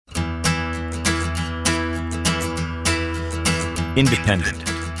Independent,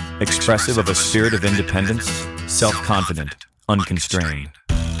 expressive of a spirit of independence, self-confident, unconstrained.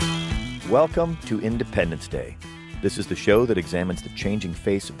 Welcome to Independence Day. This is the show that examines the changing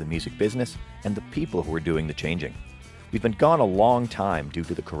face of the music business and the people who are doing the changing. We've been gone a long time due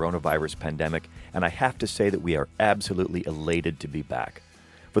to the coronavirus pandemic, and I have to say that we are absolutely elated to be back.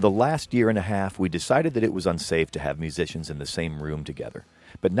 For the last year and a half, we decided that it was unsafe to have musicians in the same room together.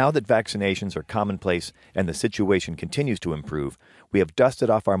 But now that vaccinations are commonplace and the situation continues to improve, we have dusted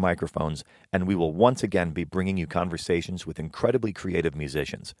off our microphones and we will once again be bringing you conversations with incredibly creative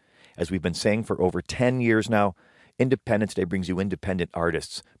musicians. As we've been saying for over 10 years now, Independence Day brings you independent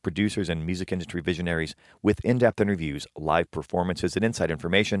artists, producers, and music industry visionaries with in-depth interviews, live performances, and inside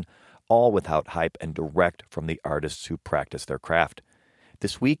information, all without hype and direct from the artists who practice their craft.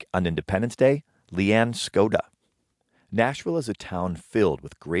 This week on Independence Day, Leanne Skoda. Nashville is a town filled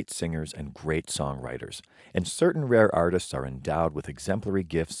with great singers and great songwriters, and certain rare artists are endowed with exemplary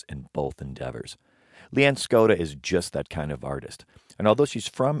gifts in both endeavors. Leanne Skoda is just that kind of artist, and although she's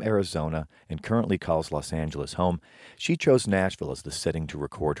from Arizona and currently calls Los Angeles home, she chose Nashville as the setting to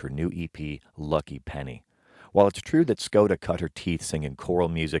record her new EP, Lucky Penny. While it's true that Skoda cut her teeth singing choral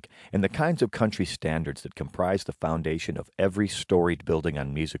music and the kinds of country standards that comprise the foundation of every storied building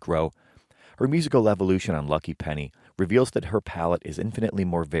on Music Row, her musical evolution on Lucky Penny reveals that her palette is infinitely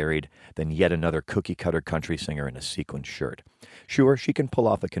more varied than yet another cookie-cutter country singer in a sequined shirt. Sure, she can pull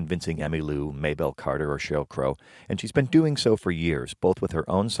off a convincing Emmylou, Maybelle Carter, or Sheryl Crow, and she's been doing so for years, both with her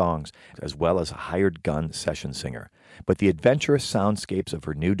own songs as well as a hired gun session singer. But the adventurous soundscapes of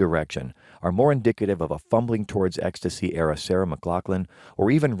her new direction are more indicative of a fumbling towards ecstasy era Sarah McLachlan, or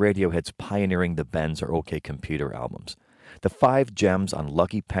even Radiohead's pioneering the Bends or OK Computer albums. The 5 gems on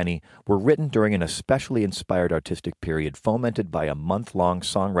Lucky Penny were written during an especially inspired artistic period fomented by a month-long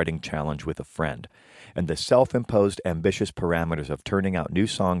songwriting challenge with a friend, and the self-imposed ambitious parameters of turning out new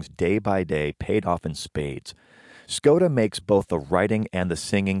songs day by day paid off in spades. Skoda makes both the writing and the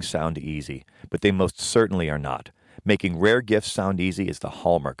singing sound easy, but they most certainly are not. Making rare gifts sound easy is the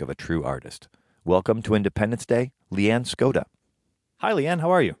hallmark of a true artist. Welcome to Independence Day, Leanne Skoda. Hi, Leanne.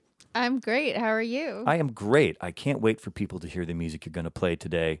 How are you? I'm great. How are you? I am great. I can't wait for people to hear the music you're going to play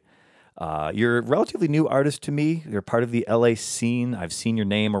today. You're a relatively new artist to me. You're part of the LA scene. I've seen your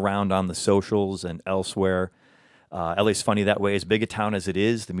name around on the socials and elsewhere. LA's funny that way. As big a town as it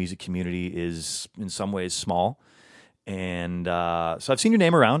is, the music community is in some ways small. And so I've seen your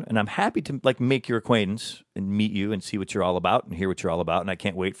name around, and I'm happy to make your acquaintance and meet you and see what you're all about and hear what you're all about. And I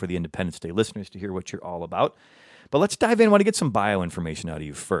can't wait for the Independence Day listeners to hear what you're all about. But let's dive in. I want to get some bio information out of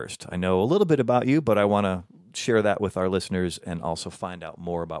you first. I know a little bit about you, but I want to share that with our listeners and also find out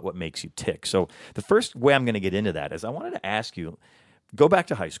more about what makes you tick. So the first way I'm going to get into that is I wanted to ask you, go back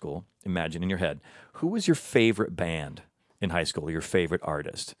to high school, imagine in your head, who was your favorite band in high school, your favorite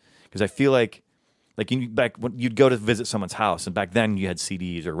artist? Because I feel like back when you'd go to visit someone's house, and back then you had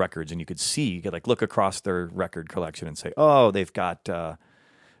CDs or records, and you could look across their record collection and say, oh, they've got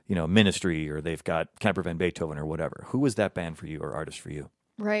Ministry, or they've got Kemper Van Beethoven or whatever. Who was that band for you or artist for you?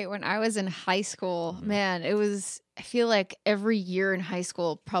 Right. When I was in high school, man, I feel like every year in high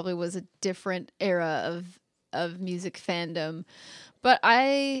school probably was a different era of music fandom. But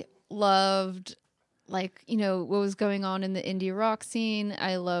I loved what was going on in the indie rock scene.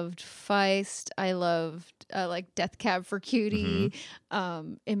 I loved Feist. I loved Death Cab for Cutie,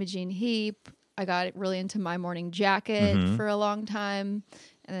 Imogen Heap. I got really into My Morning Jacket for a long time.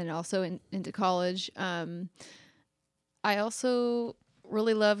 And then also into college. I also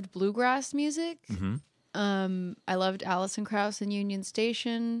really loved bluegrass music. I loved Alison Krauss and Union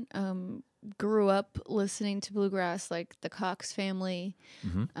Station. Grew up listening to bluegrass, like the Cox Family.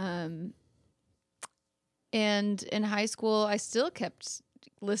 And in high school, I still kept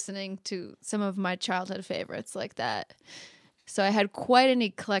listening to some of my childhood favorites like that. So I had quite an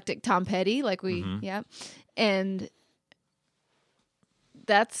eclectic Tom Petty, and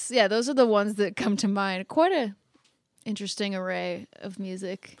those are the ones that come to mind. Quite a interesting array of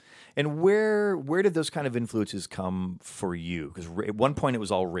music. And where did those kind of influences come for you? Because at one point it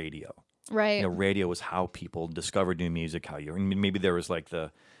was all radio. Right. Radio was how people discovered new music. Maybe there was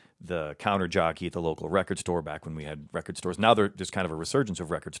the counter jockey at the local record store back when we had record stores. Now there's kind of a resurgence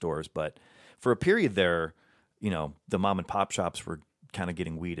of record stores, but for a period there, the mom and pop shops were kind of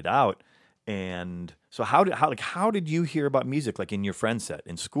getting weeded out. And so how did you hear about music, like in your friend set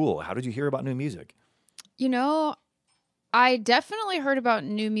in school? How did you hear about new music? I definitely heard about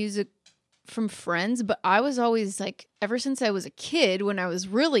new music from friends, but I was always ever since I was a kid, when I was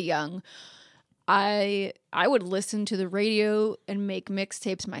really young, I would listen to the radio and make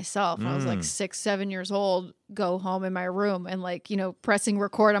mixtapes myself when I was like 6, 7 years old, go home in my room and like, pressing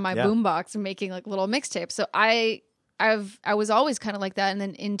record on my boombox and making like little mixtapes. So I was always kind of like that. And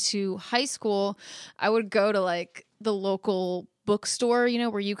then into high school, I would go to like the local bookstore,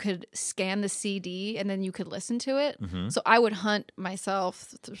 where you could scan the CD and then you could listen to it. So I would hunt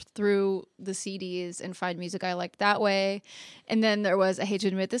myself through the CDs and find music I liked that way. And then there was, I hate to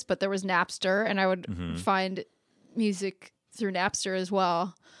admit this, but there was Napster, and I would find music through Napster as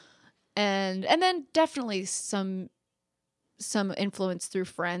well. And then definitely some influence through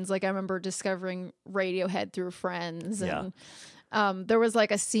friends. Like I remember discovering Radiohead through friends. And there was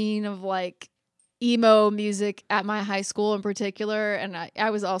like a scene of like emo music at my high school in particular, and I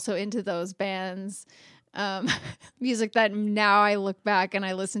was also into those bands, music that now I look back and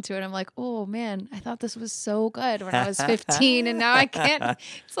I listen to it, I'm like, oh man, I thought this was so good when I was 15 and now I can't.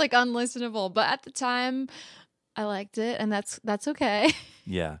 It's like unlistenable, but at the time I liked it, and that's okay.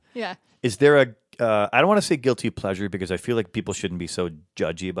 Yeah. Is there a I don't want to say guilty pleasure, because I feel like people shouldn't be so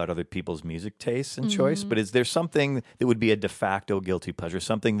judgy about other people's music tastes and choice, but is there something that would be a de facto guilty pleasure,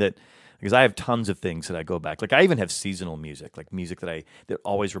 something that, because I have tons of things that I go back. Like I even have seasonal music, like music that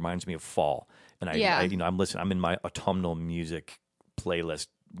always reminds me of fall. And I'm in my autumnal music playlist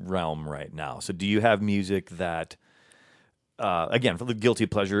realm right now. So do you have music that, again, for the guilty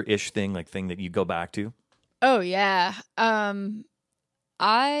pleasure-ish thing, like thing that you go back to? Oh yeah.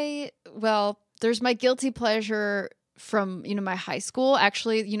 There's my guilty pleasure from, my high school.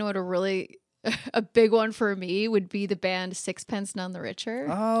 Actually, what a big one for me would be the band Sixpence None the Richer.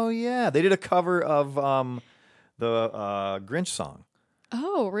 Oh yeah, they did a cover of the Grinch song.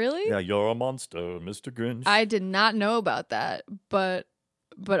 Oh really? Yeah, you're a monster, Mr. Grinch. I did not know about that, but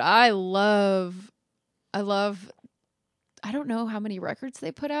I love. I don't know how many records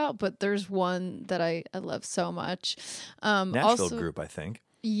they put out, but there's one that I love so much. Nashville group, I think.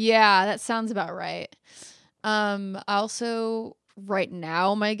 Yeah, that sounds about right. Also, right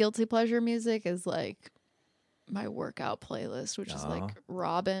now, my guilty pleasure music is like my workout playlist, which is like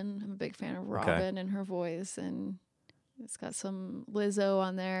Robin. I'm a big fan of Robin and her voice, and it's got some Lizzo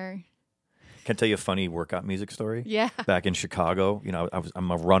on there. Can I tell you a funny workout music story? Yeah. Back in Chicago,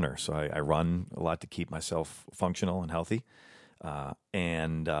 I'm a runner, so I run a lot to keep myself functional and healthy.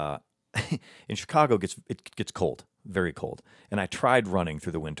 In Chicago, it gets cold, very cold. And I tried running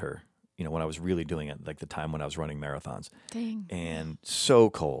through the winter, when I was really doing it, like the time when I was running marathons. Dang. And so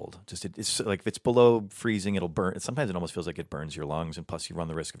cold. Just it's like if it's below freezing, it'll burn. Sometimes it almost feels like it burns your lungs, and plus you run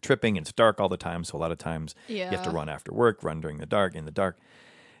the risk of tripping. And it's dark all the time, so a lot of times you have to run after work, run in the dark.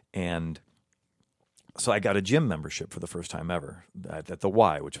 And so I got a gym membership for the first time ever at the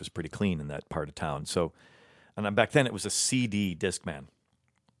Y, which was pretty clean in that part of town. So, and back then it was a CD Discman.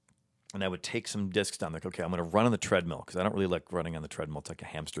 And I would take some discs down, like, okay, I'm going to run on the treadmill, because I don't really like running on the treadmill. It's like a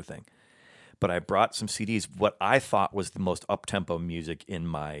hamster thing. But I brought some CDs, what I thought was the most up-tempo music in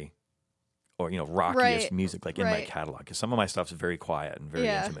my, rockiest music, like in my catalog. Because some of my stuff's very quiet and very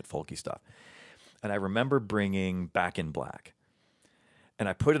intimate, folky stuff. And I remember bringing Back in Black. And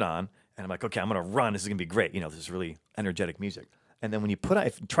I put it on, and I'm like, okay, I'm going to run. This is going to be great. This is really energetic music. And then when you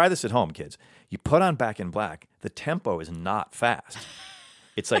try this at home, kids, you put on Back in Black, the tempo is not fast.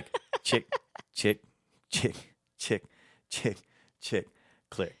 It's like chick, chick, chick, chick, chick, chick,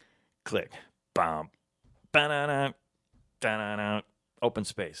 click, click, bam, ba-na-na, da-na-na, open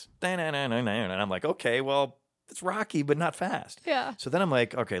space, da-na-na-na-na. And I'm like, okay, well, it's rocky, but not fast. Yeah. So then I'm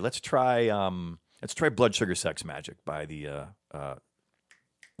like, okay, let's try Blood Sugar Sex Magic by the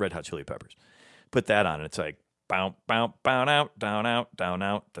Red Hot Chili Peppers. Put that on, and it's like, bow, bow, bow, out, down, out, down,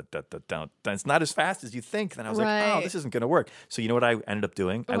 out, da, da, da, down. It's not as fast as you think. Then I was like, oh, this isn't going to work. So you know what I ended up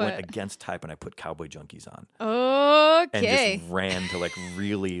doing? I went against type, and I put Cowboy Junkies on. Okay. And just ran to like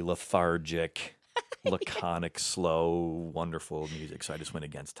really lethargic, laconic, slow, wonderful music. So I just went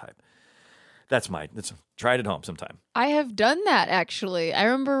against type. Try it at home sometime. I have done that, actually. I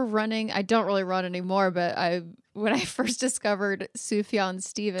remember running. I don't really run anymore, but when I first discovered Sufjan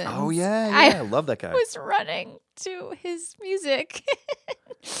Stevens. Oh, yeah. I love that guy. I was running to his music.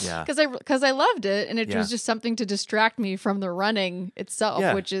 Yeah. Because I loved it, and it was just something to distract me from the running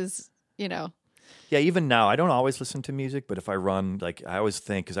itself, which is, Yeah, even now, I don't always listen to music, but if I run, like I always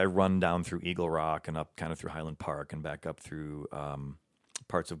think, because I run down through Eagle Rock and up kind of through Highland Park and back up through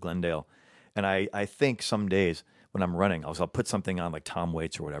parts of Glendale. And I think some days when I'm running, I'll put something on like Tom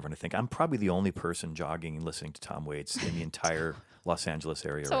Waits or whatever, and I think I'm probably the only person jogging and listening to Tom Waits in the entire Los Angeles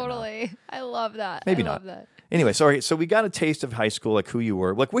area totally. Right now. I love that. Maybe not. Love that. Anyway, sorry. So we got a taste of high school, like who you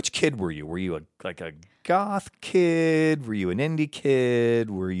were. Like, which kid were you? Were you a goth kid? Were you an indie kid?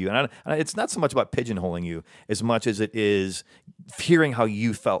 Were you? It's not so much about pigeonholing you as much as it is hearing how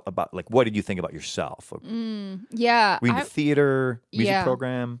you felt about, like, what did you think about yourself? Yeah. Were you in the theater, music Yeah.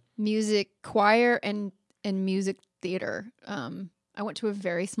 program? Music, choir, and music theater. I went to a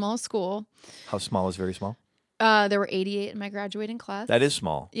very small school. How small is very small? There were 88 in my graduating class. That is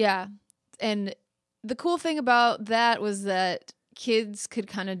small. Yeah. And the cool thing about that was that kids could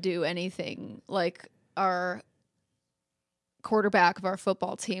kind of do anything. Like, our quarterback of our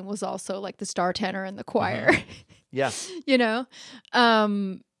football team was also like the star tenor in the choir. Yeah. You know?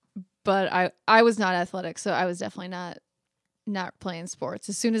 But I was not athletic, so I was definitely not playing sports.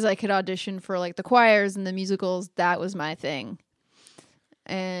 As soon as I could audition for like the choirs and the musicals, that was my thing.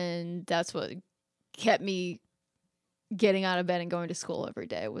 And that's what kept me getting out of bed and going to school every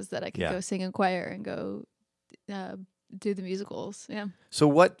day, was that I could go sing in choir and go do the musicals. Yeah. So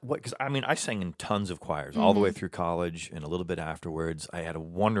what, because I mean, I sang in tons of choirs all the way through college and a little bit afterwards. I had a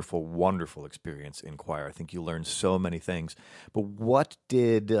wonderful, wonderful experience in choir. I think you learned so many things. But what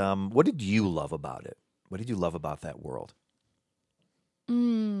did you love about it? What did you love about that world?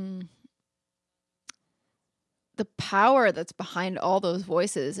 The power that's behind all those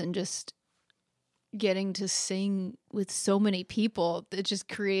voices, and just getting to sing with so many people, it just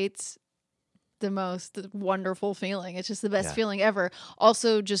creates the most wonderful feeling. It's just the best feeling ever.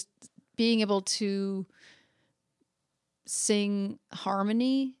 Also, just being able to sing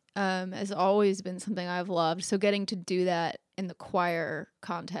harmony has always been something I've loved. So getting to do that in the choir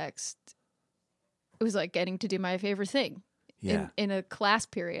context, it was like getting to do my favorite thing in a class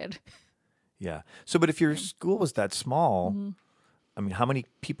period. Yeah. So, but if your school was that small, I mean, how many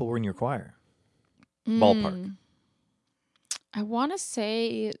people were in your choir? Ballpark. I want to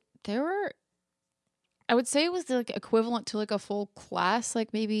say there were, I would say it was like equivalent to like a full class,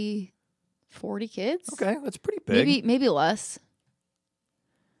 like maybe 40 kids. Okay, that's pretty big. Maybe less.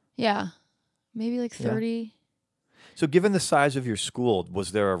 Yeah, maybe like 30. So, given the size of your school,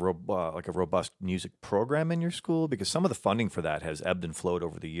 was there a robust music program in your school? Because some of the funding for that has ebbed and flowed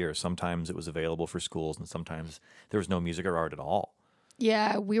over the years. Sometimes it was available for schools, and sometimes there was no music or art at all.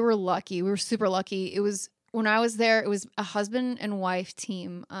 Yeah, we were lucky. We were super lucky. It was, when I was there, it was a husband and wife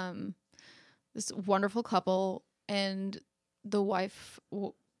team. This wonderful couple, and the wife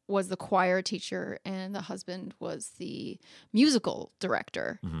was the choir teacher, and the husband was the musical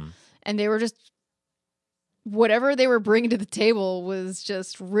director. And they were just, whatever they were bringing to the table was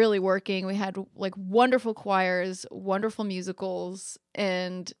just really working. We had like wonderful choirs, wonderful musicals,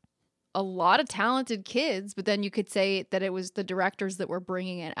 and a lot of talented kids. But then you could say that it was the directors that were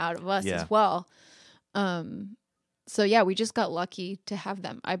bringing it out of us as well. So yeah, we just got lucky to have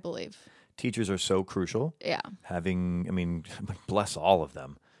them, I believe. Teachers are so crucial. Yeah. Having, I mean, bless all of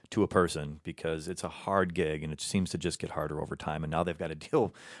them to a person, because it's a hard gig and it seems to just get harder over time. And now they've got to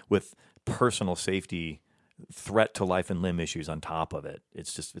deal with personal safety, threat to life and limb issues on top of it.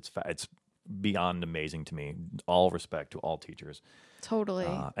 It's just, it's beyond amazing to me. All respect to all teachers. Totally.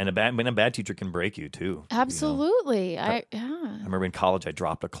 And a bad teacher can break you too. Absolutely. You know? I remember in college I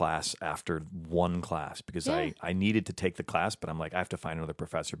dropped a class after one class because I needed to take the class, but I'm like, I have to find another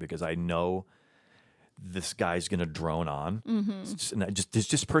professor because I know this guy's going to drone on. It's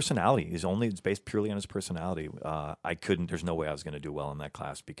just personality. It's based purely on his personality. There's no way I was going to do well in that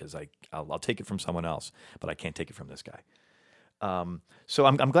class because I'll take it from someone else, but I can't take it from this guy. So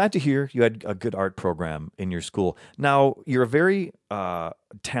I'm glad to hear you had a good art program in your school. Now, you're a very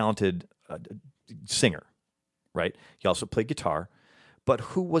talented singer, right? You also play guitar.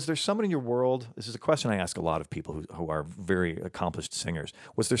 But was there someone in your world, this is a question I ask a lot of people who are very accomplished singers,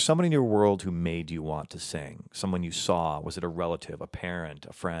 was there someone in your world who made you want to sing? Someone you saw? Was it a relative, a parent,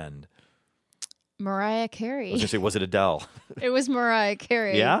 a friend? Mariah Carey. I was going to say, was it Adele? It was Mariah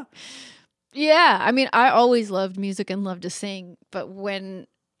Carey. Yeah? Yeah. I mean, I always loved music and loved to sing, but when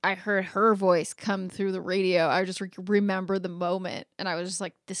I heard her voice come through the radio, I just remember the moment, and I was just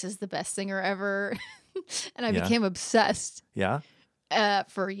like, this is the best singer ever. And I became obsessed. Yeah?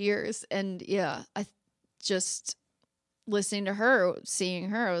 For years. And yeah, I just listening to her,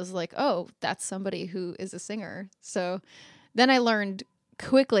 seeing her, I was like, oh, that's somebody who is a singer. So then I learned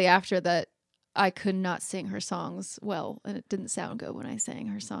quickly after that I could not sing her songs well, and it didn't sound good when I sang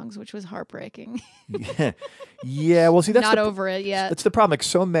her songs, which was heartbreaking. Yeah. Well, see, that's not over it yet. That's the problem. Like,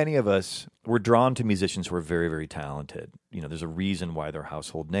 so many of us, we're drawn to musicians who are very, very talented. You know, there's a reason why they're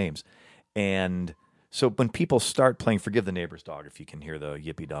household names. And so when people start playing, forgive the neighbor's dog if you can hear the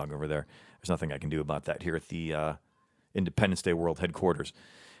yippee dog over there. There's nothing I can do about that here at the Independence Day World headquarters.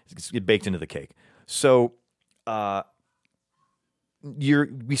 It's baked into the cake. So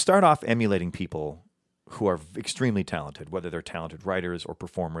we start off emulating people who are extremely talented, whether they're talented writers or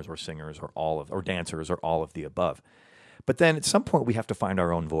performers or singers or or dancers or all of the above. But then at some point we have to find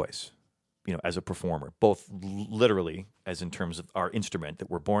our own voice, as a performer, both literally as in terms of our instrument that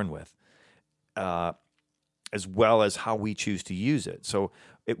we're born with, as well as how we choose to use it. So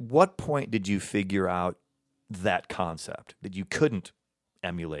at what point did you figure out that concept, that you couldn't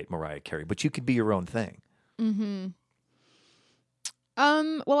emulate Mariah Carey, but you could be your own thing? Mm-hmm.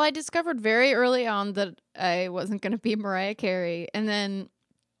 Well, I discovered very early on that I wasn't going to be Mariah Carey. And then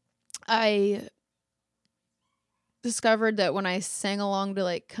I discovered that when I sang along to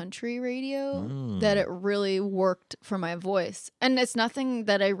like country radio, that it really worked for my voice. And it's nothing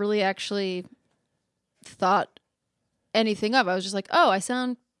that I really actually thought anything of. I was just like, oh,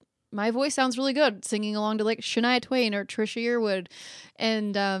 my voice sounds really good singing along to like Shania Twain or Trisha Yearwood.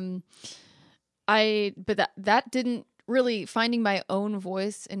 And but that didn't really, finding my own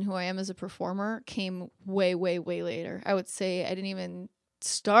voice and who I am as a performer came way, way, way later. I would say I didn't even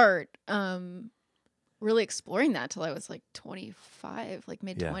start really exploring that till I was like 25, like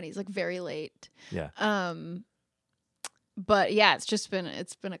mid 20s, like very late. Yeah. But yeah, it's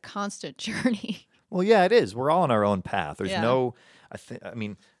been a constant journey. Well, yeah, it is. We're all on our own path. There's I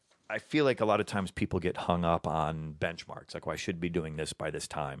feel like a lot of times people get hung up on benchmarks, like, well, I should be doing this by this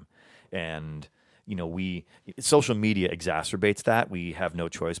time. And, social media exacerbates that. We have no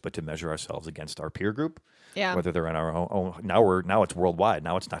choice but to measure ourselves against our peer group. Yeah. Whether they're in our own, now it's worldwide.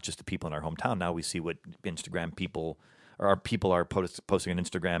 Now it's not just the people in our hometown. Now we see what Instagram people are posting on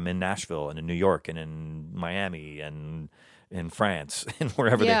Instagram in Nashville and in New York and in Miami and in France and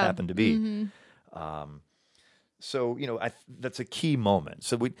wherever they happen to be. Mm-hmm. So, that's a key moment.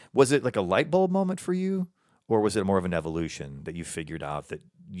 So was it like a light bulb moment for you, or was it more of an evolution that you figured out that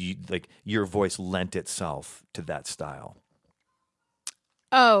your voice lent itself to that style?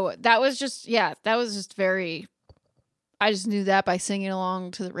 Oh, that was just very, I just knew that by singing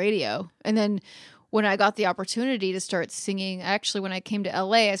along to the radio. And then when I got the opportunity to start singing, actually, when I came to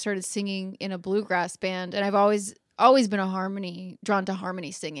LA, I started singing in a bluegrass band. And I've always been drawn to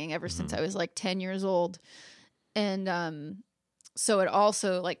harmony singing ever since I was like 10 years old. And so it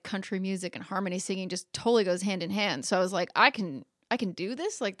also, like, country music and harmony singing just totally goes hand in hand. So I was like, I can do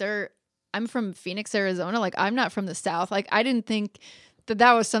this. Like, I'm from Phoenix, Arizona. Like, I'm not from the South. Like, I didn't think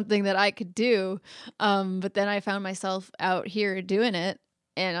that was something that I could do. But then I found myself out here doing it,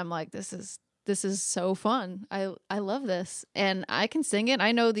 and I'm like, this is so fun. I love this, and I can sing it.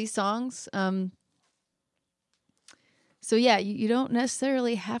 I know these songs. So yeah, you don't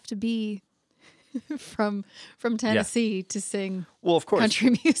necessarily have to be from Tennessee to sing of course,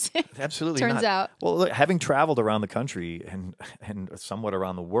 country music. Absolutely turns not. out. Well, look, having traveled around the country and somewhat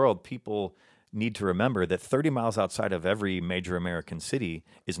around the world, people need to remember that 30 miles outside of every major American city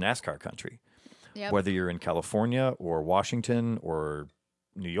is NASCAR country. Yep. Whether you're in California or Washington or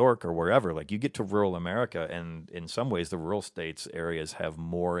New York or wherever, like, you get to rural America, and in some ways the rural states areas have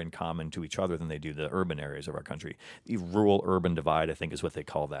more in common to each other than they do the urban areas of our country. The rural-urban divide, I think, is what they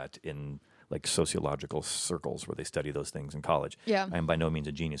call that in like sociological circles where they study those things in college. Yeah. I am by no means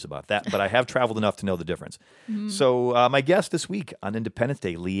a genius about that, but I have traveled enough to know the difference. Mm-hmm. So my guest this week on Independence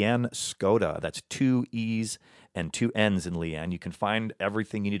Day, Leanne Skoda. That's 2 E's and 2 N's in Leanne. You can find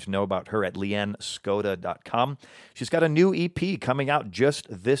everything you need to know about her at leanneskoda.com. She's got a new EP coming out just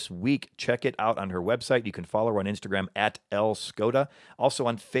this week. Check it out on her website. You can follow her on Instagram at lskoda. Also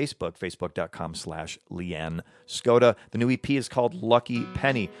on Facebook, facebook.com/Leanne Skoda. The new EP is called Lucky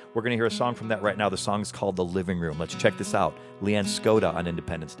Penny. We're going to hear a song from that right now. The song is called The Living Room. Let's check this out. Leanne Skoda on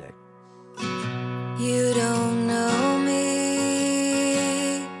Independence Day. You don't know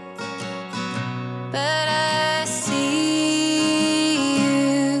me, but I see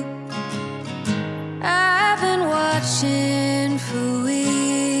you. I've been watching for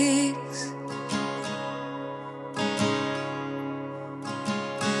weeks.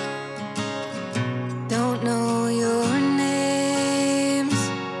 Don't know your names.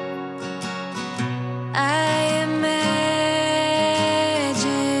 I imagine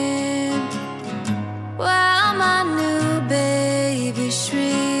what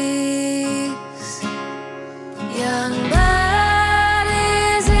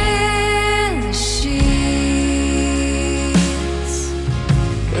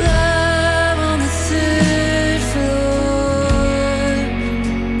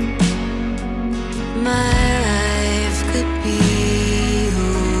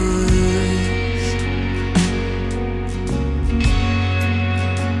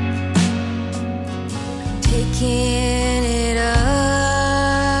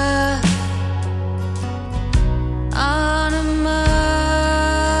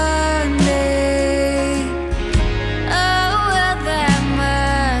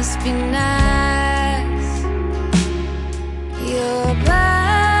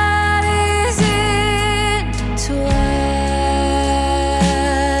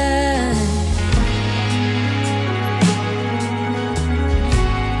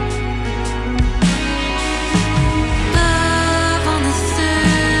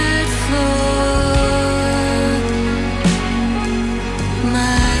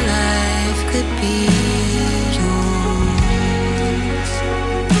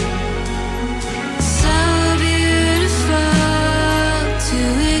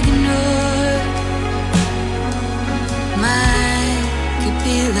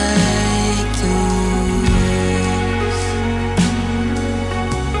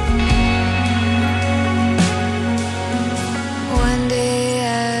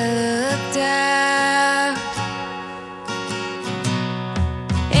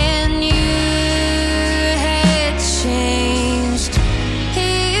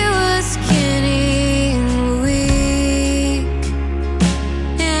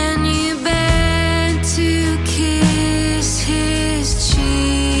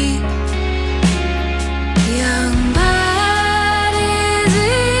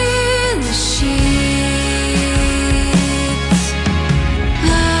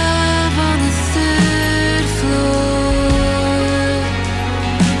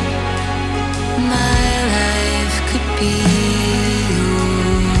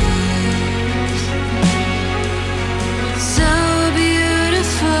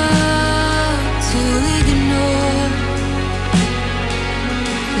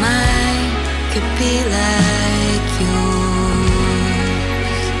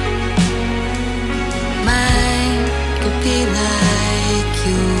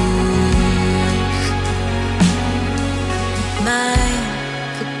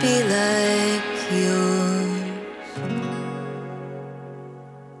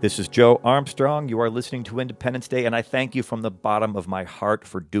This is Joe Armstrong. You are listening to Independence Day, and I thank you from the bottom of my heart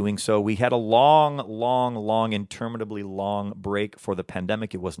for doing so. We had a long, interminably long break for the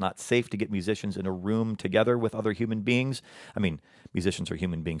pandemic. It was not safe to get musicians in a room together with other human beings. I mean, musicians are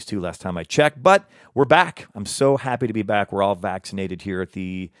human beings too, last time I checked, but we're back. I'm so happy to be back. We're all vaccinated here at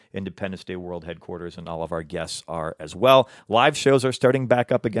the Independence Day World Headquarters, and all of our guests are as well. Live shows are starting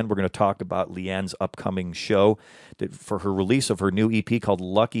back up again. We're going to talk about Leanne's upcoming show for her release of her new EP called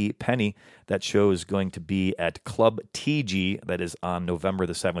Lucky Penny. That show is going to be at Club TG. That is on November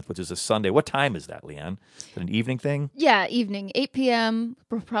the 7th, which is a Sunday. What time is that, Leanne? Is it an evening thing? Yeah, evening, 8 p.m.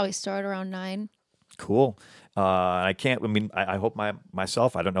 We'll probably start around 9. Cool. I hope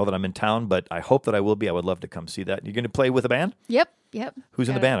myself, I don't know that I'm in town, but I hope that I will be. I would love to come see that. You're going to play with a band? Yep. Who's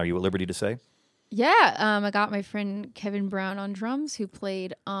in the band? Are you at liberty to say? Yeah, I got my friend Kevin Brown on drums, who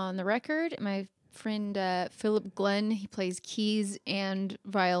played on the record. My friend Philip Glenn, he plays keys and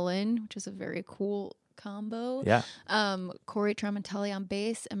violin, which is a very cool combo. Yeah. Corey Tremontelli on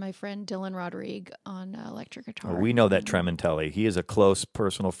bass, and my friend Dylan Rodrigue on electric guitar. Oh, we know that Tremontelli. He is a close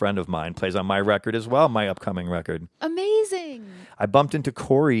personal friend of mine. Plays on my record as well, my upcoming record. Amazing. I bumped into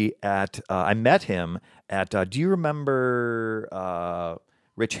Corey I met him at, do you remember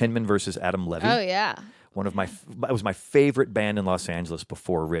Rich Hinman versus Adam Levy? Oh, yeah. It was my favorite band in Los Angeles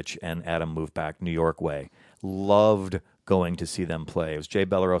before Rich and Adam moved back New York way. Loved going to see them play. It was Jay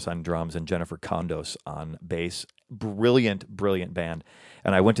Belleros on drums and Jennifer Condos on bass. Brilliant band.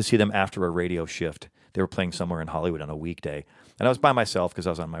 And I went to see them after a radio shift. They were playing somewhere in Hollywood on a weekday. And I was by myself because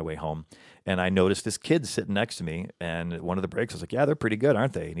I was on my way home. And I noticed this kid sitting next to me. And at one of the breaks, I was like, yeah, they're pretty good,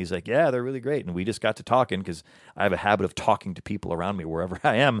 aren't they? And he's like, yeah, they're really great. And we just got to talking because I have a habit of talking to people around me wherever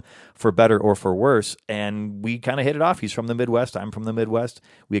I am, for better or for worse. And we kind of hit it off. He's from the Midwest. I'm from the Midwest.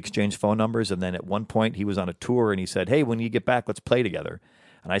 We exchanged phone numbers. And then at one point, he was on a tour and he said, hey, when you get back, let's play together.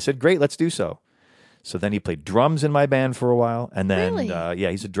 And I said, great, let's do so. So then he played drums in my band for a while. And then,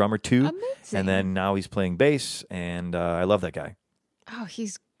 Really? He's a drummer too. Amazing. And then now he's playing bass. And I love that guy. Oh,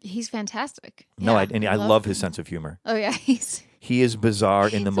 he's fantastic. No, Yeah, I love his him. sense of humor. Oh, yeah, He is bizarre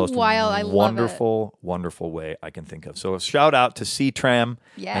in the It's most wild. I love wonderful way I can think of. So a shout out to C-Tram.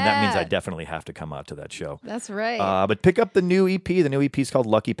 Yeah. And that means I definitely have to come out to that show. That's right. But pick up the new EP. The new EP is called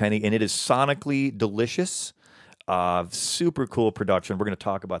Lucky Penny, and it is sonically delicious. Super cool production. We're going to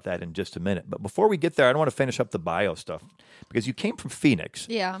talk about that in just a minute. But before we get there, I don't want to finish up the bio stuff because you came from Phoenix.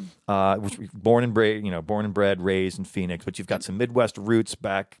 Yeah. Born and bred, raised in Phoenix, but you've got some Midwest roots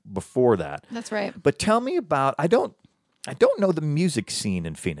back before that. That's right. But tell me about, I don't know the music scene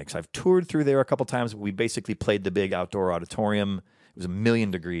in Phoenix. I've toured through there a couple times. We basically played the big outdoor auditorium. It was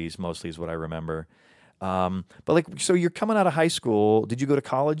 1,000,000 degrees mostly is what I remember. So you're coming out of high school. Did you go to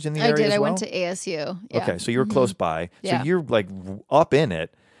college in the area I did. as well? I went to ASU. Yeah. Okay, so you were close by. Yeah. So you're like up in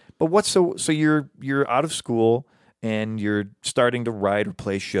it. But so you're out of school and you're starting to write or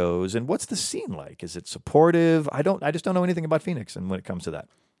play shows. And what's the scene like? Is it supportive? I just don't know anything about Phoenix and when it comes to that.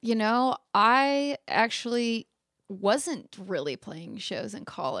 You know, I actually wasn't really playing shows in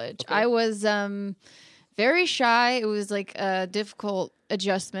college. Okay. I was very shy. It was like a difficult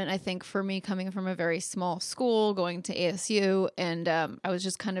adjustment, I think, for me coming from a very small school, going to ASU. And I was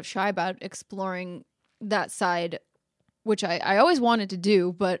just kind of shy about exploring that side, which I always wanted to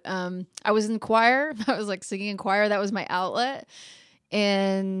do. But I was in choir. I was like singing in choir. That was my outlet.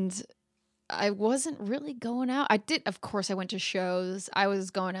 And I wasn't really going out. Of course, I went to shows. I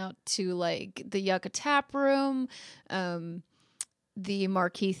was going out to like the Yucca Tap Room, the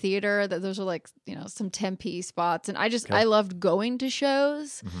Marquee Theater. Those are like, some Tempe spots. And I loved going to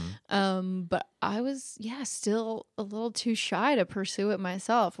shows. Mm-hmm. But I was, still a little too shy to pursue it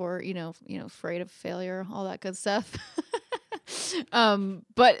myself, or, afraid of failure, all that good stuff.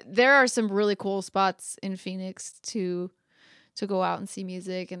 But there are some really cool spots in Phoenix to go out and see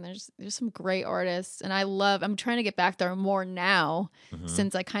music, and there's some great artists, and I'm trying to get back there more now,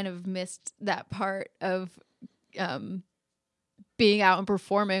 since I kind of missed that part of being out and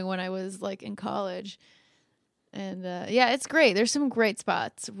performing when I was like in college. And it's great. There's some great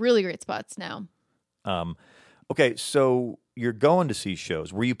spots, really great spots now. Okay, so you're going to see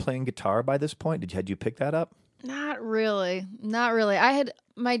shows. Were you playing guitar by this point? Had you picked that up? Not really.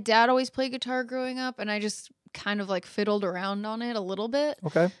 My dad always played guitar growing up, and I just kind of like fiddled around on it a little bit.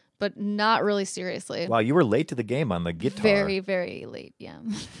 Okay. But not really seriously. Wow, you were late to the game on the guitar. Very, very late, yeah.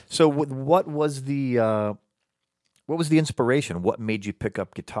 So what was the inspiration? What made you pick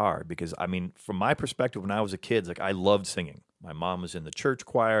up guitar? Because, I mean, from my perspective, when I was a kid, like I loved singing. My mom was in the church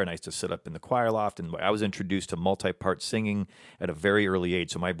choir, and I used to sit up in the choir loft, and I was introduced to multi-part singing at a very early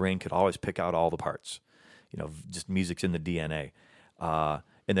age, so my brain could always pick out all the parts. Just music's in the DNA.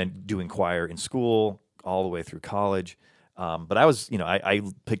 and then doing choir in school all the way through college. But I was, I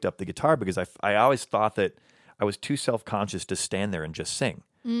picked up the guitar because I always thought that I was too self-conscious to stand there and just sing.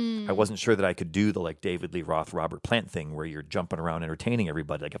 I wasn't sure that I could do the like David Lee Roth, Robert Plant thing where you're jumping around entertaining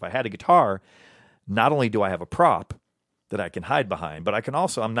everybody. Like if I had a guitar, not only do I have a prop that I can hide behind, but I can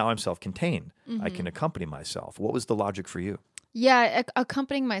also, I'm self-contained. I can accompany myself. What was the logic for you? Yeah,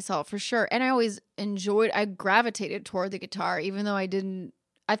 accompanying myself for sure. And I gravitated toward the guitar, even though I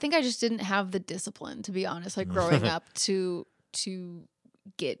think I just didn't have the discipline, to be honest, like growing up to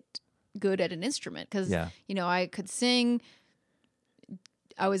get good at an instrument. Because, I could sing.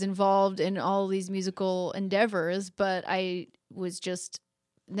 I was involved in all these musical endeavors, but I was just,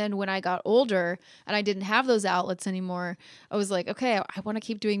 then when I got older and I didn't have those outlets anymore, I was like, okay, I want to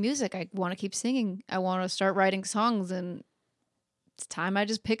keep doing music. I want to keep singing. I want to start writing songs, and it's time I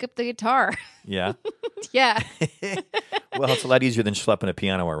just pick up the guitar. Yeah. Yeah. Well, it's a lot easier than schlepping a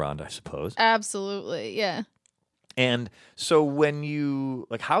piano around, I suppose. Absolutely. Yeah. And so when you,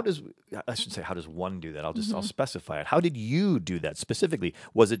 like, how does one do that? I'll specify it. How did you do that specifically?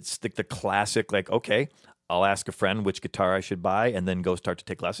 Was it the classic, like, okay, I'll ask a friend which guitar I should buy and then go start to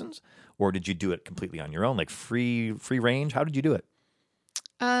take lessons? Or did you do it completely on your own, like free range? How did you do it?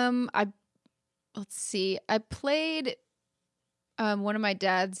 Let's see. I played one of my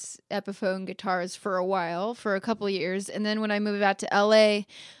dad's Epiphone guitars for a couple of years. And then when I moved out to LA,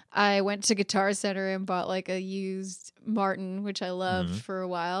 I went to Guitar Center and bought like a used Martin, which I loved for a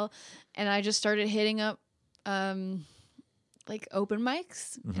while. And I just started hitting up like open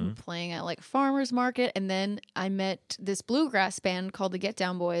mics and playing at like farmers market. And then I met this bluegrass band called the Get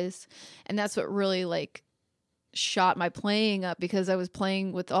Down Boys. And that's what really like shot my playing up, because I was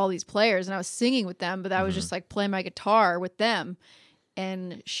playing with all these players and I was singing with them, but I was just like playing my guitar with them,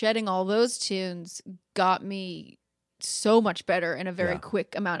 and shedding all those tunes got me so much better in a very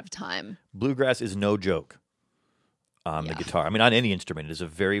quick amount of time. Bluegrass is no joke on the guitar. I mean, on any instrument. It is a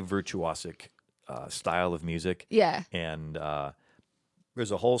very virtuosic style of music. Yeah. And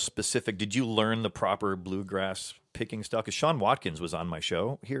there's a whole specific, did you learn the proper bluegrass picking stuff? Because Sean Watkins was on my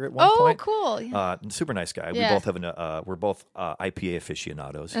show here at one point. Oh, cool. Yeah. Super nice guy. Yeah. We're both IPA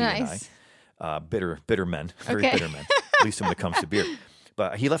aficionados, he nice. and I. Bitter men. Very bitter men. At least when it comes to beer.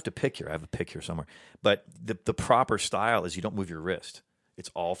 But he left a pick here. I have a pick here somewhere. But the proper style is you don't move your wrist. It's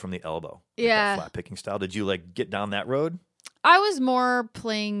all from the elbow. Like that flat picking style. Did you like get down that road? I was more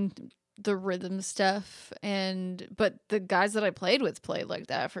playing the rhythm stuff, but the guys that I played with played like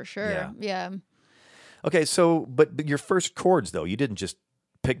that for sure. Yeah. Okay, so but your first chords though, you didn't just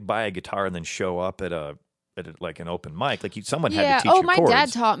buy a guitar and then show up at like an open mic. Like someone had to teach you my chords.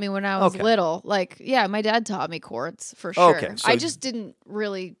 dad taught me when I was little. Like, my dad taught me chords for sure. Okay, so I just didn't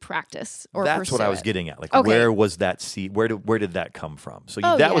really practice or that's pursue what I was it. getting at. Like, where was that seed? Where did that come from? So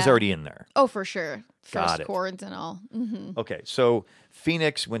that was already in there. Oh, for sure. Got First it. chords and all. Mm-hmm. Okay, so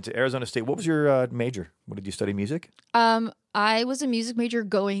Phoenix, went to Arizona State. What was your major? What did you study? Music? I was a music major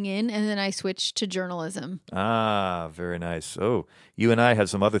going in, and then I switched to journalism. Ah, very nice. Oh, you and I had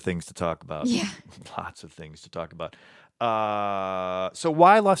some other things to talk about. Yeah. Lots of things to talk about. So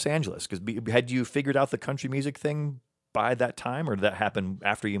why Los Angeles? Because had you figured out the country music thing by that time, or did that happen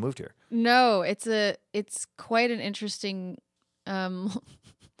after you moved here? No, it's quite an interesting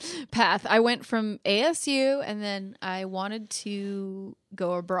path. I went from ASU, and then I wanted to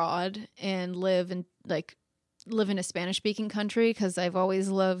go abroad and live in a Spanish-speaking country because I've always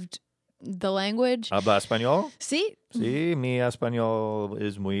loved the language. ¿Habla español? Sí. Sí, mi español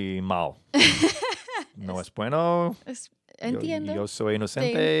es muy mal. No es bueno. Entiendo. Yo soy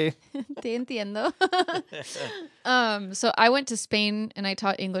inocente. Te entiendo. So I went to Spain and I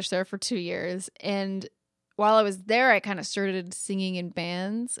taught English there for 2 years. And while I was there, I kind of started singing in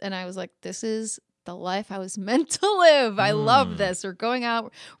bands. And I was like, this is the life I was meant to live. I love this. We're going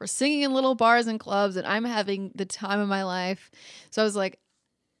out, we're singing in little bars and clubs, and I'm having the time of my life. So I was like,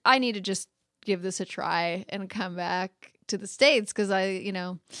 I need to just give this a try and come back to the States because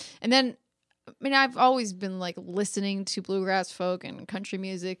and then, I've always been like listening to bluegrass, folk, and country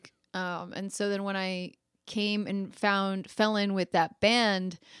music. And so then when I came and fell in with that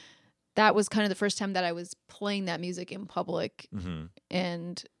band, that was kind of the first time that I was playing that music in public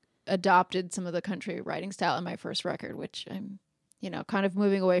and adopted some of the country writing style in my first record, which I'm, kind of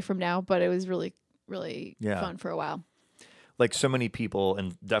moving away from now, but it was really, really fun for a while. Like so many people,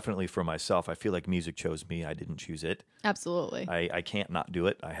 and definitely for myself, I feel like music chose me. I didn't choose it. Absolutely. I can't not do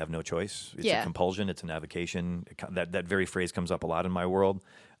it. I have no choice. It's a compulsion. It's an avocation. That very phrase comes up a lot in my world.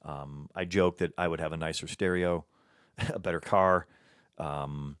 I joke that I would have a nicer stereo, a better car,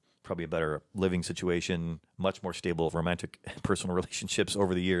 probably a better living situation, much more stable romantic personal relationships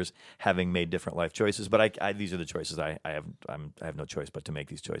over the years, having made different life choices. But these are the choices I have no choice but to make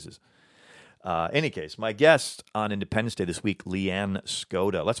these choices. Any case, my guest on Independence Day this week, Leanne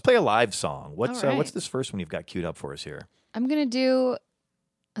Skoda. Let's play a live song. What's All right. what's this first one you've got queued up for us here? I'm going to do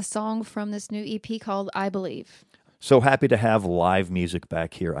a song from this new EP called I Believe. So happy to have live music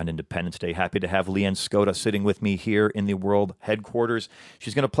back here on Independence Day. Happy to have Leanne Skoda sitting with me here in the world headquarters.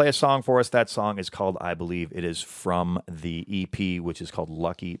 She's going to play a song for us. That song is called I Believe. It is from the EP, which is called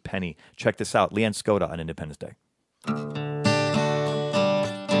Lucky Penny. Check this out. Leanne Skoda on Independence Day.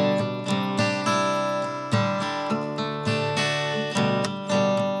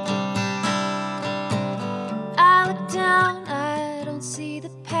 I look down, I don't see the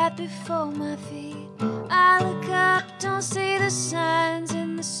path before my feet. I look up, don't see the signs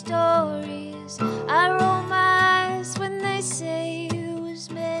and the stories. I roll my eyes when they say it was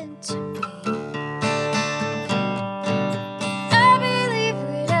meant to be. I believe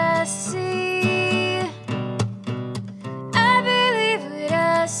what I see. I believe what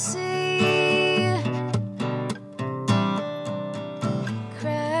I see.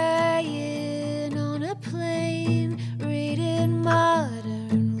 Crying on a plane, reading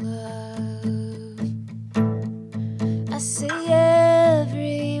Modern Love. I say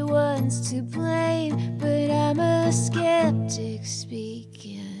everyone's to blame, but I'm a skeptic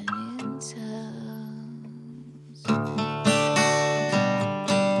speaking in tongues.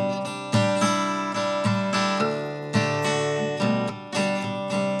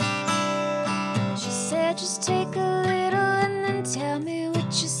 She said, just take a little and then tell me what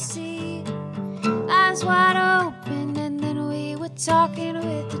you see. Eyes wide open, and then we were talking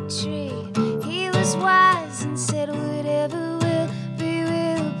with the tree. He was wise and said, whatever will be,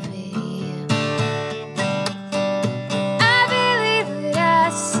 will be. I believe what I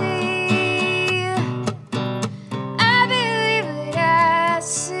see. I believe what I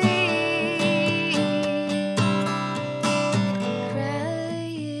see.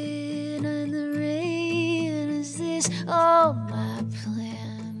 Crying in the rain, is this all my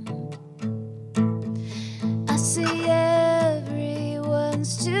plan? I see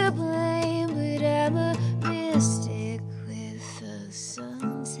everyone's to blame, but I'm a mystic with a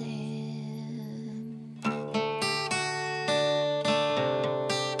suntan.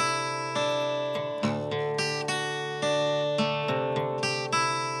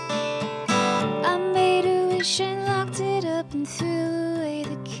 I made a wish and locked it up and threw away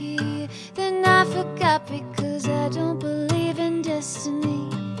the key. Then I forgot because I don't believe in destiny.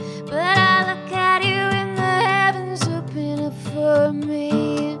 But I look at you and the heavens open up for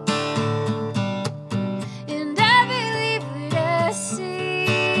me. And I believe what I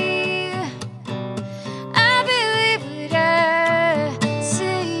see. I believe what I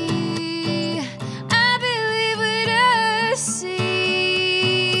see. I believe what I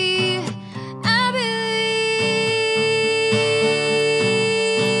see. I believe.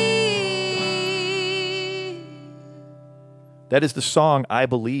 That is the song I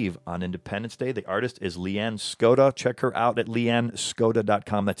Believe on Independence Day. The artist is Leanne Skoda. Check her out at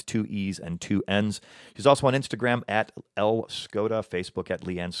leanneskoda.com. That's 2 E's and 2 N's. She's also on Instagram at lskoda, Facebook at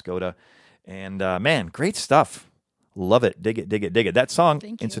Leanne Skoda. And man, great stuff. Love it. Dig it, dig it, dig it. That song,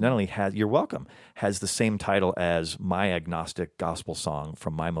 Thank you. incidentally, you're welcome, has the same title as my agnostic gospel song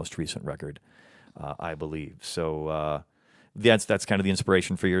from my most recent record, I Believe. So that's kind of the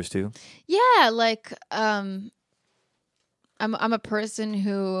inspiration for yours too? Yeah, like I'm a person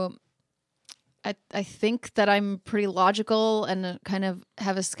who I think that I'm pretty logical and kind of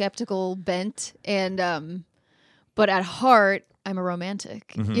have a skeptical bent, and but at heart I'm a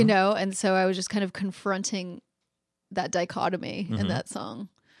romantic, you know, and so I was just kind of confronting that dichotomy in that song.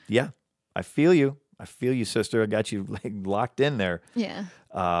 Yeah, I feel you. I feel you, sister. I got you like locked in there. Yeah.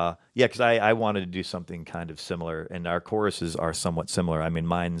 Because I wanted to do something kind of similar, and our choruses are somewhat similar. I mean,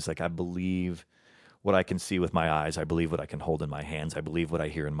 mine's like, I believe what I can see with my eyes. I believe what I can hold in my hands. I believe what I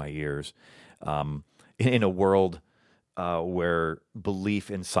hear in my ears. In a world where belief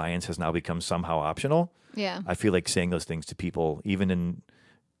in science has now become somehow optional, Yeah. I feel like saying those things to people, even in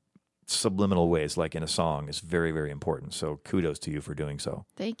subliminal ways, like in a song, is very, very important. So kudos to you for doing so.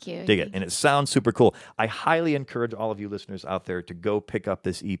 Thank you. Dig it. And it sounds super cool. I highly encourage all of you listeners out there to go pick up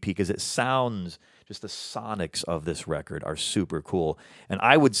this EP because it sounds, just the sonics of this record are super cool. And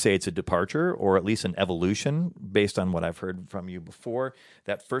I would say it's a departure or at least an evolution based on what I've heard from you before.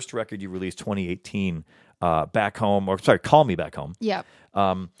 That first record you released 2018, Back Home, or sorry, Call Me Back Home. Yeah.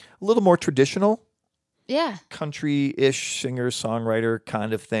 A little more traditional, Yeah. country-ish singer-songwriter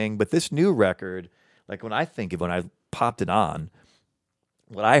kind of thing. But this new record, like when I popped it on,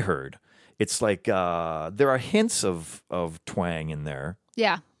 what I heard, it's like there are hints of twang in there,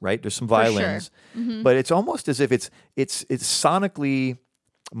 Yeah. right? There's some For sure. violins, but it's almost as if it's sonically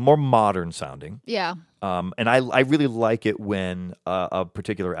more modern sounding. Yeah. And I really like it when a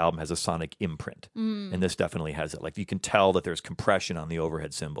particular album has a sonic imprint, and this definitely has it. Like you can tell that there's compression on the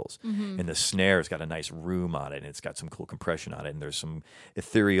overhead cymbals, and the snare's got a nice room on it, and it's got some cool compression on it, and there's some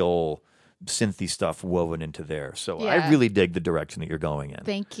ethereal synthy stuff woven into there. So I Yeah. really dig the direction that you're going in.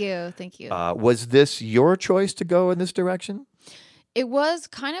 Thank you. Thank you. Was this your choice to go in this direction? It was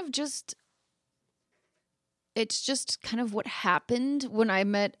kind of just, it's just kind of what happened when I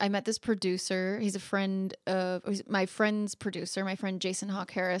met this producer. He's a friend of he's my friend's producer. My friend Jason Hawk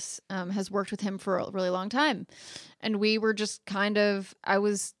Harris has worked with him for a really long time. And we were just kind of, I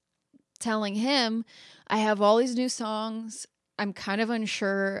was telling him, I have all these new songs. I'm kind of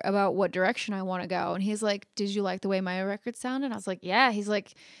unsure about what direction I want to go. And he's like, did you like the way my record sounded? I was like, yeah. He's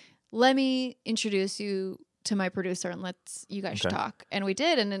like, let me introduce you to my producer and you guys Okay. talk. And we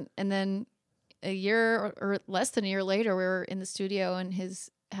did. And then a year or less than a year later, we were in the studio in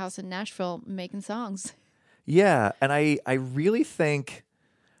his house in Nashville making songs. Yeah, and I really think,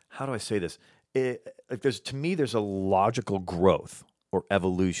 how do I say this? To me, there's a logical growth or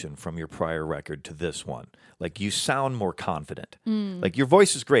evolution from your prior record to this one. Like you sound more confident. Like your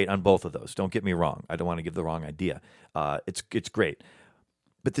voice is great on both of those. Don't get me wrong. I don't want to give the wrong idea. It's great.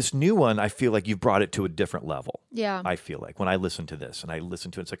 But this new one, I feel like you've brought it to a different level. Yeah. I feel like when I listen to this and I listen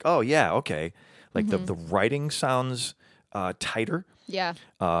to it, it's like, oh yeah, okay. Like the writing sounds tighter. Yeah.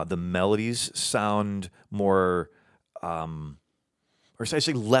 The melodies sound more, or should I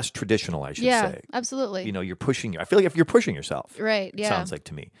say less traditional, I should Yeah, say. absolutely. You know, you're pushing, I feel like if you're pushing yourself. Right. It Yeah. sounds like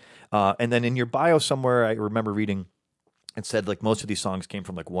to me. And then in your bio somewhere, I remember reading, it said like most of these songs came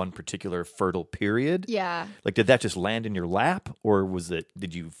from like one particular fertile period. Yeah. Like, did that just land in your lap, or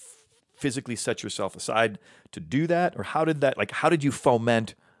did you physically set yourself aside to do that, or how did you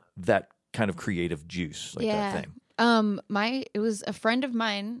foment that kind of creative juice, like that thing? It was a friend of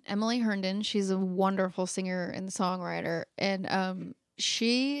mine, Emily Herndon. She's a wonderful singer and songwriter, and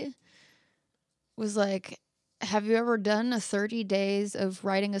she was like, "Have you ever done a 30 days of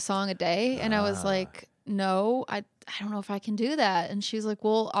writing a song a day?" And I was like, "No, I don't know if I can do that." And she's like,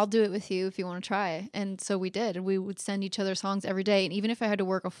 "Well, I'll do it with you if you want to try." And so we did. And we would send each other songs every day. And even if I had to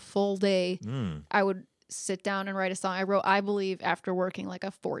work a full day, I would sit down and write a song. I wrote, I believe, after working like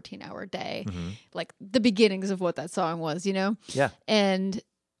a 14-hour day, like the beginnings of what that song was, you know? Yeah. And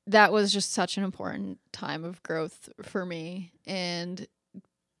that was just such an important time of growth for me and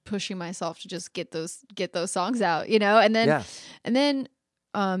pushing myself to just get those songs out, you know? And then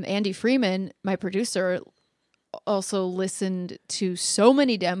Andy Freeman, my producer, also listened to so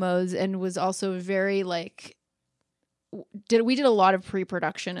many demos and was also very like, we did a lot of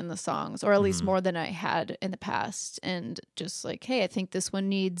pre-production in the songs, or at least more than I had in the past, and just like, hey, I think this one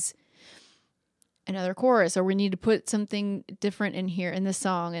needs another chorus, or we need to put something different in here in this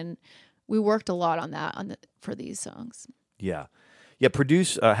song. And we worked a lot on that for these songs. Yeah.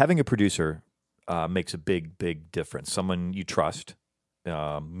 Having a producer makes a big difference. Someone you trust,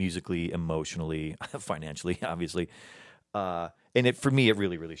 musically, emotionally, financially, obviously. And for me, it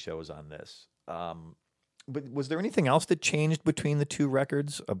really shows on this. But was there anything else that changed between the two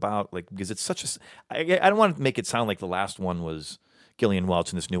records about, like, because it's such I don't want to make it sound like the last one was Gillian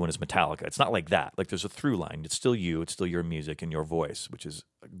Welch and this new one is Metallica. It's not like that. Like, there's a through line. It's still you. It's still your music and your voice, which is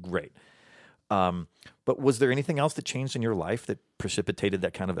great. But was there anything else that changed in your life that precipitated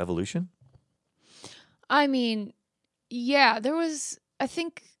that kind of evolution? I mean, yeah, there was, I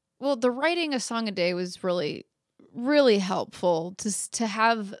think, well, the writing a song a day was really helpful to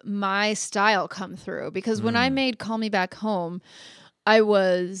have my style come through, because when I made Call Me Back Home, I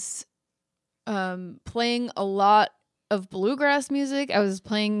was playing a lot of bluegrass music. I was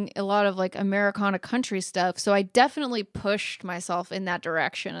playing a lot of like Americana country stuff. So I definitely pushed myself in that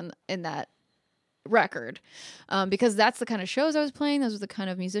direction in that record, because that's the kind of shows I was playing. Those were the kind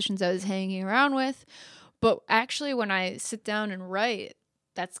of musicians I was hanging around with. But actually, when I sit down and write,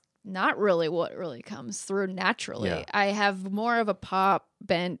 that's not really what really comes through naturally. Yeah. I have more of a pop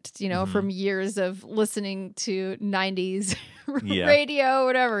bent, you know, from years of listening to 90s radio,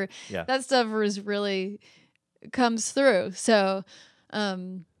 whatever. Yeah. That stuff really comes through. So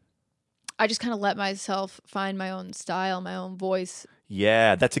I just kind of let myself find my own style, my own voice.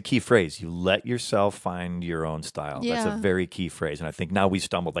 Yeah, that's a key phrase. You let yourself find your own style. Yeah. That's a very key phrase. And I think now we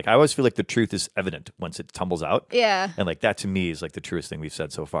stumbled. Like, I always feel like the truth is evident once it tumbles out. Yeah. And like that to me is like the truest thing we've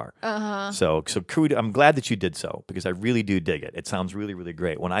said so far. Uh-huh. So I'm glad that you did so, because I really do dig it. It sounds really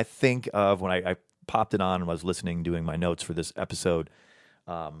great. When I think of when I popped it on and was listening, doing my notes for this episode,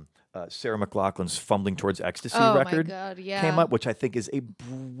 Sarah McLachlan's "Fumbling Towards Ecstasy" Oh, my record God, yeah. came up, which I think is a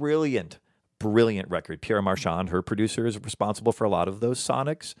brilliant record. Pierre Marchand, her producer, is responsible for a lot of those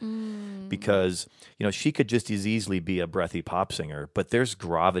sonics because, she could just as easily be a breathy pop singer, but there's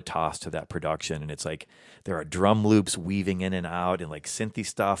gravitas to that production. And it's like there are drum loops weaving in and out and like synthy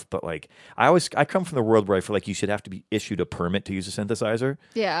stuff. But like I come from the world where I feel like you should have to be issued a permit to use a synthesizer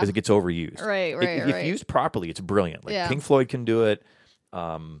Yeah. because it gets overused. Right, If used properly, it's brilliant. Like Yeah. Pink Floyd can do it.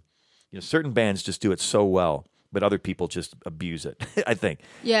 Certain bands just do it so well, but other people just abuse it, I think.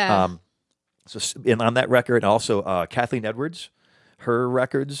 Yeah. And on that record, also Kathleen Edwards, her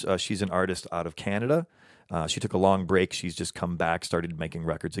records, she's an artist out of Canada. She took a long break. She's just come back, started making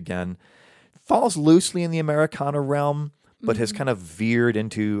records again. Falls loosely in the Americana realm, but has kind of veered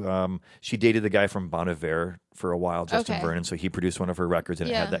into, she dated the guy from Bon Iver for a while, Justin Okay. Vernon, so he produced one of her records, and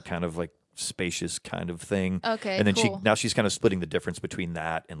it Yeah. had that kind of like spacious kind of thing. Okay, and then cool. now she's kind of splitting the difference between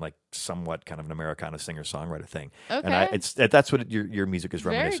that and like somewhat kind of an Americana singer-songwriter thing. And Okay. that's what your music is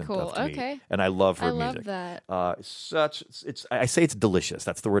Very reminiscent cool. of to me. Okay. And I love her I love music. that. I say it's delicious.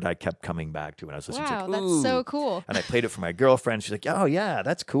 That's the word I kept coming back to when I was listening. Wow, She's like, that's so "Ooh." cool. And I played it for my girlfriend. She's like, "Oh yeah,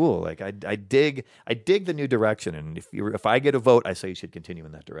 that's cool. Like I dig the new direction. And if I get a vote, I say you should continue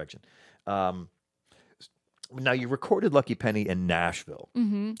in that direction." Now you recorded Lucky Penny in Nashville,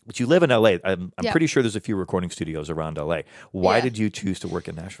 but you live in LA. I'm Yeah. pretty sure there's a few recording studios around LA. Why Yeah. did you choose to work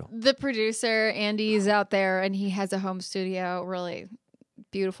in Nashville? The producer, Andy's out there, and he has a home studio, really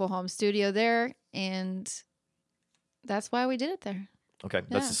beautiful home studio there. And that's why we did it there. Okay, Yeah,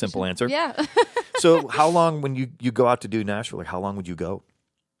 that's a simple for sure. answer. Yeah. So how long, when you go out to do Nashville, like how long would you go?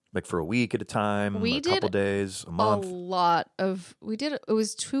 Like for a week at a time, We a did couple days, a month? It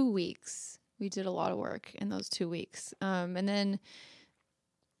was 2 weeks. We did a lot of work in those 2 weeks. And then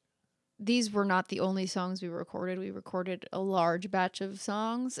these were not the only songs we recorded. We recorded a large batch of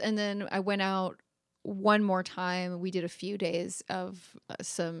songs. And then I went out one more time. We did a few days of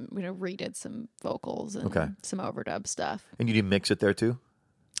redid some vocals and Okay. some overdub stuff. And you did mix it there too?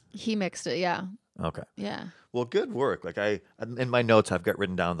 He mixed it. Yeah. Okay. Yeah. Well, good work. Like in my notes, I've got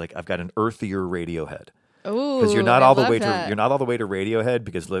written down like I've got an earthier Radiohead. Oh, Because you're not all the way to Radiohead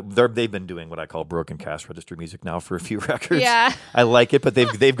because they've been doing what I call broken cash register music now for a few records. Yeah. I like it, but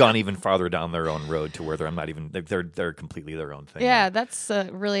they've gone even farther down their own road to where they're completely their own thing. Yeah, that's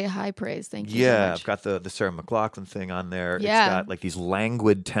really high praise. Thank you. so Yeah, much. I've got the Sarah McLachlan thing on there. Yeah. It's got like these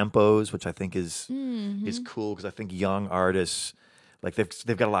languid tempos, which I think is Mm-hmm. cool because I think young artists like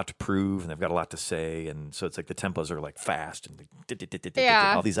they've got a lot to prove and they've got a lot to say, and so it's like the tempos are like fast and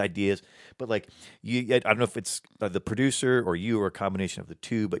Yeah. all these ideas. But like I don't know if it's the producer or you or a combination of the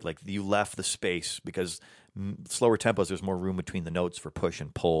two, but like you left the space because slower tempos, there's more room between the notes for push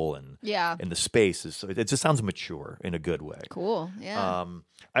and pull, and Yeah. and the space is so it just sounds mature in a good way. Cool. Yeah.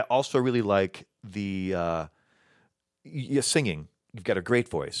 I also really like the singing. You've got a great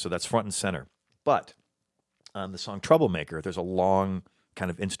voice, so that's front and center. But on the song Troublemaker, there's a long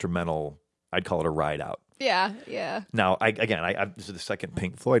kind of instrumental, I'd call it a ride out. Yeah. Yeah. Now, this is the second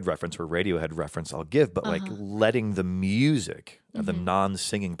Pink Floyd reference or Radiohead reference I'll give, but like letting the music, the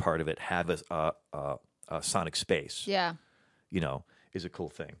non-singing part of it, have a sonic space, Yeah. Is a cool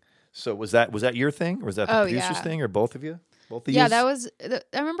thing. So was that your thing, or was that the producer's thing, or both of you? Both of you? Yeah, that was. I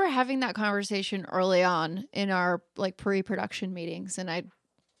remember having that conversation early on in our like pre-production meetings, and I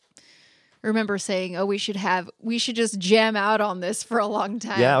remember saying, "Oh, we should just jam out on this for a long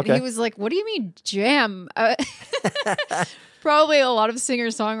time." Yeah, okay. And he was like, "What do you mean jam?" Probably a lot of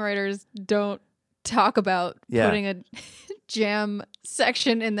singer-songwriters don't talk about putting a jam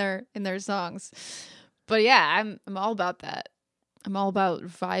section in their songs, but yeah, I'm all about that. I'm all about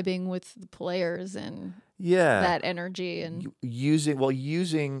vibing with the players and that energy and using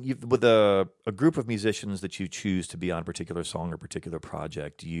with a group of musicians that you choose to be on a particular song or particular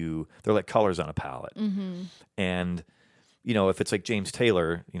project, they're like colors on a palette. Mm-hmm. And if it's like James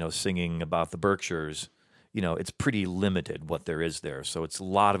Taylor, singing about the Berkshires, it's pretty limited what there is there. So a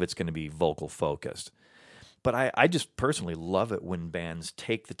lot of it's going to be vocal focused. But I just personally love it when bands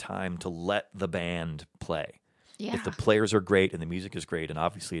take the time to let the band play. yeah. If the players are great and the music is great, and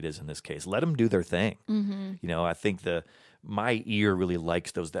obviously it is in this case, let them do their thing. Mm-hmm. I think my ear really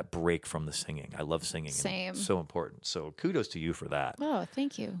likes those that break from the singing. I love singing. Same. It's so important. So kudos to you for that. Oh,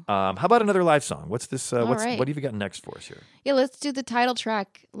 thank you. How about another live song? What's this? right. What have you got next for us here? Yeah, let's do the title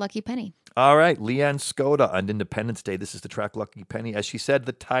track, Lucky Penny. All right, Leanne Skoda on Independence Day. This is the track Lucky Penny. As she said,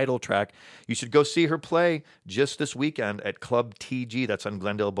 the title track. You should go see her play just this weekend at Club TG. That's on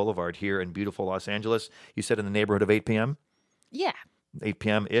Glendale Boulevard here in beautiful Los Angeles. You said in the neighborhood of 8 p.m.? Yeah. 8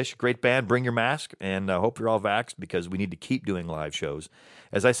 p.m.-ish. Great band. Bring your mask, and hope you're all vaxxed because we need to keep doing live shows.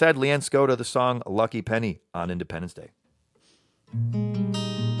 As I said, Leanne Skoda, the song Lucky Penny on Independence Day.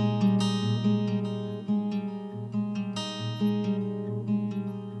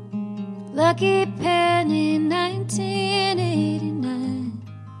 Lucky penny, 1989.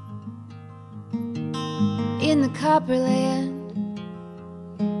 In the Copperland,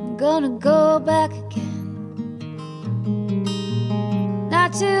 I'm gonna go back again.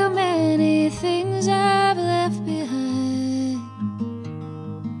 Not too many things I've left behind,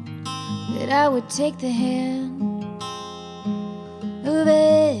 but I would take the hand of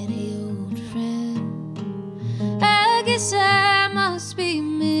any old friend. I guess I must be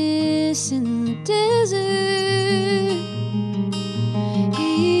missing the desert,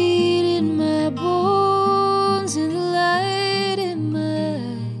 heat in my bones and the light in my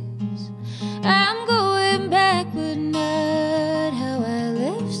eyes. I'm going back, but not how I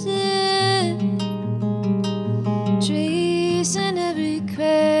left it, tracing every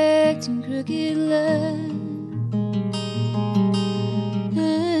cracked and crooked line.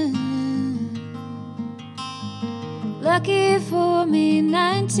 Lucky for me,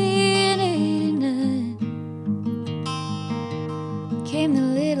 1989 came the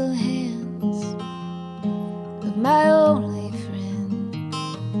little hands of my only friend.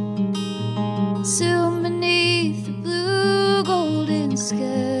 Soon beneath the blue golden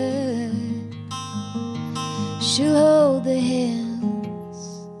sky, she'll hold the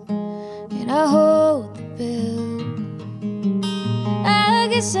hands and I'll hold the bell. I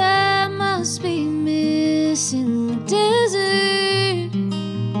guess I must be missing the desert,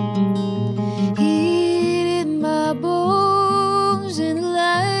 heat in my bones and the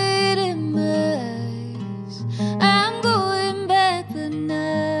light in my eyes. I'm going back, but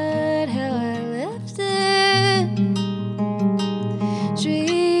not how I left it,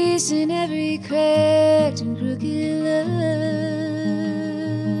 tracing every cracked and crooked line.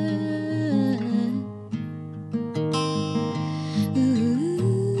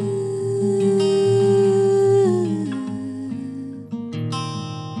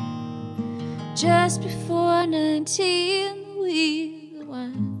 Just before 19, we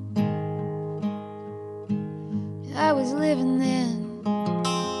went. I was living then,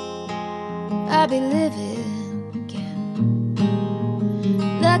 I'll be living again.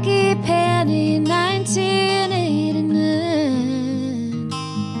 Lucky penny,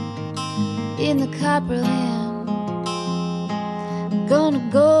 1989. In the Copperland, gonna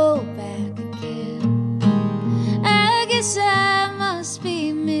go back again. I guess I must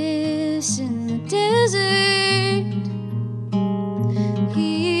be missing desert,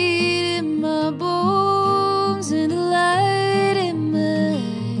 heat in my bones and the light in my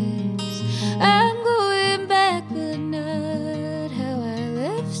eyes. I'm going back, but not how I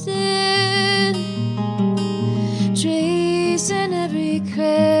left it, tracing every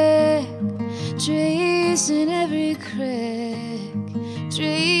crack, tracing every crack,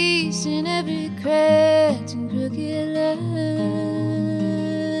 tracing every cracked and crooked line.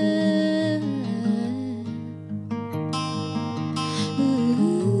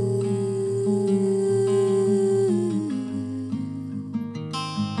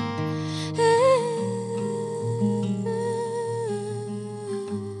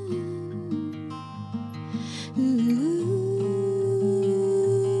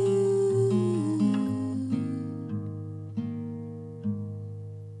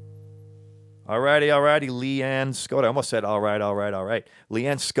 Alrighty, Leanne Skoda. I almost said all right.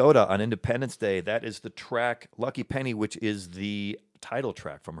 Leanne Skoda on Independence Day. That is the track Lucky Penny, which is the title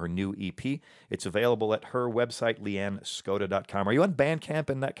track from her new EP. It's available at her website, leanneskoda.com. Are you on Bandcamp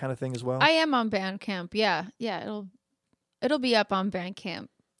and that kind of thing as well? I am on Bandcamp. Yeah. It'll be up on Bandcamp.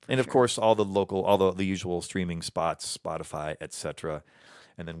 And of course, all the usual streaming spots, Spotify, etc.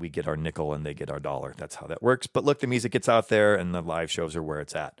 And then we get our nickel and they get our dollar. That's how that works. But look, the music gets out there and the live shows are where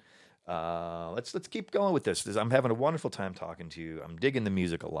it's at. Let's keep going with this. I'm having a wonderful time talking to you. I'm digging the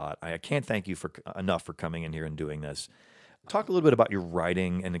music a lot. I can't thank you enough for coming in here and doing this. Talk a little bit about your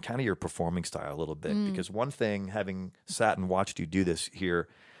writing and kind of your performing style a little bit, because one thing, having sat and watched you do this here,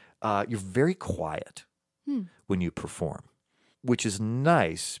 you're very quiet when you perform, which is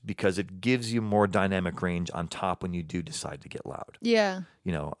nice because it gives you more dynamic range on top when you do decide to get loud. Yeah.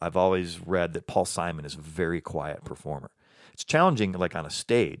 You know, I've always read that Paul Simon is a very quiet performer. It's challenging, like on a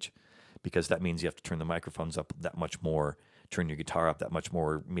stage, because that means you have to turn the microphones up that much more, turn your guitar up that much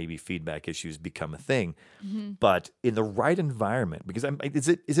more, maybe feedback issues become a thing. But in the right environment, because is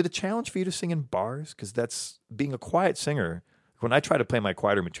it a challenge for you to sing in bars? Because that's being a quiet singer. When I try to play my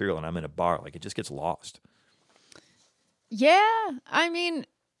quieter material and I'm in a bar, like it just gets lost. Yeah, I mean,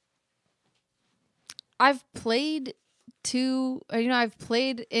 I've played I've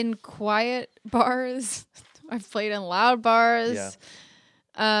played in quiet bars. I've played in loud bars.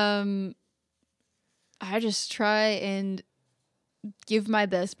 I just try and give my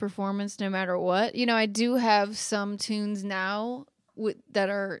best performance no matter what. I do have some tunes now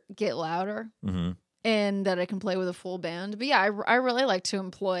that get louder Mm-hmm. and that I can play with a full band. But yeah, I really like to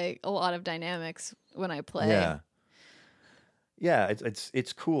employ a lot of dynamics when I play. Yeah,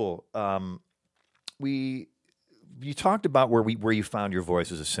 it's cool. You talked about where you found your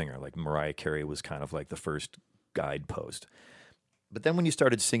voice as a singer. Like Mariah Carey was kind of like the first guidepost. But then when you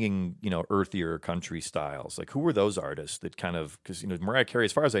started singing, earthier country styles, like who were those artists that kind of, because Mariah Carey,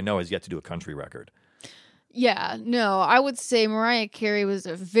 as far as I know, has yet to do a country record. Yeah, no, I would say Mariah Carey was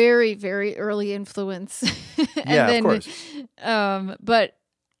a very, very early influence. Of course. But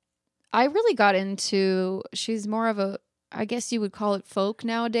I really got into, she's more of I guess you would call it folk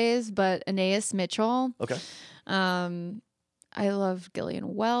nowadays, but Anais Mitchell. Okay. I love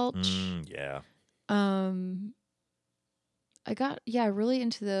Gillian Welch. Yeah. I got really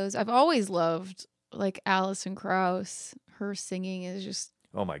into those. I've always loved like Alison Krauss. Her singing is just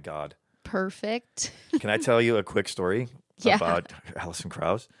Oh my God. perfect. Can I tell you a quick story about Alison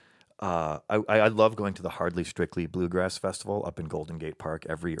Krauss? I love going to the Hardly Strictly Bluegrass Festival up in Golden Gate Park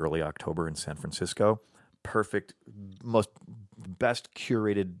every early October in San Francisco. Perfect, best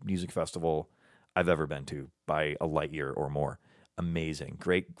curated music festival I've ever been to by a light year or more. Amazing,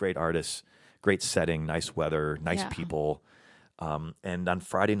 great artists, great setting, nice weather, nice people. And on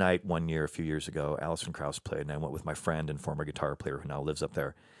Friday night one year, a few years ago, Alison Krauss played, and I went with my friend and former guitar player who now lives up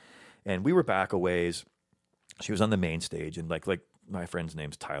there. And we were back a ways. She was on the main stage, and like my friend's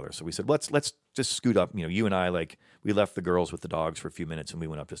name's Tyler, so we said let's just scoot up. You and I, we left the girls with the dogs for a few minutes, and we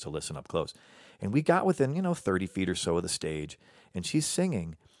went up just to listen up close. And we got within 30 feet or so of the stage, and she's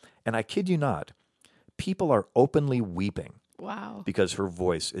singing, and I kid you not, people are openly weeping. Wow. Because her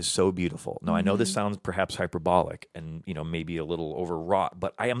voice is so beautiful. Now, I know this sounds perhaps hyperbolic and, maybe a little overwrought,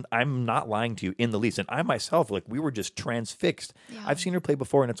 but I'm not lying to you in the least. And I myself, we were just transfixed. Yeah. I've seen her play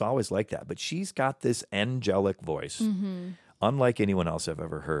before, and it's always like that. But she's got this angelic voice, unlike anyone else I've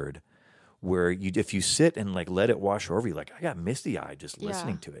ever heard, where if you sit and, let it wash over you, I got misty-eyed just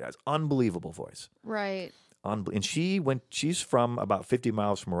listening to it. It's unbelievable voice. Right. And she's from about 50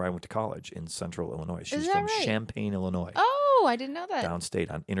 miles from where I went to college in central Illinois. She's from Champaign, Illinois. Oh, I didn't know that.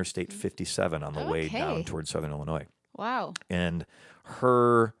 Downstate on Interstate 57 on the way down towards southern Illinois. Wow. And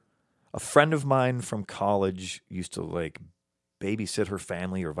a friend of mine from college used to babysit her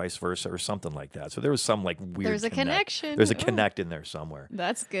family or vice versa or something like that. So there was some weird There's a connection. There's a connect in there somewhere.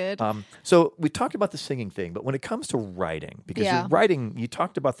 That's good. So we talked about the singing thing, but when it comes to writing, because you're writing, you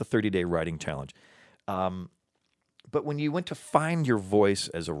talked about the 30-day writing challenge. But when you went to find your voice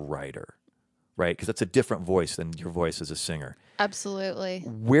as a writer, right? Because that's a different voice than your voice as a singer. Absolutely.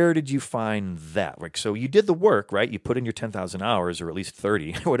 Where did you find that? So you did the work, right? You put in your 10,000 hours or at least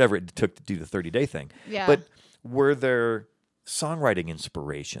 30, whatever it took to do the 30-day thing. Yeah. But were there songwriting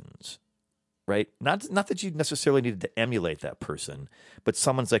inspirations, right? Not that you necessarily needed to emulate that person, but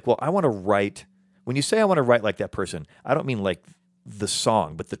someone's like, well, I want to write. When you say I want to write like that person, I don't mean the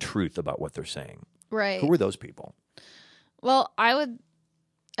song, but the truth about what they're saying. Right. Who were those people? Well, I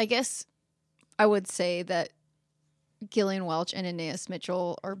guess I would say that Gillian Welch and Anais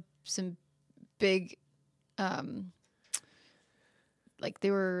Mitchell are some big, they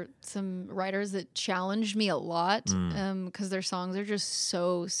were some writers that challenged me a lot, because their songs are just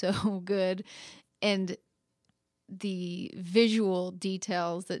so, so good. And the visual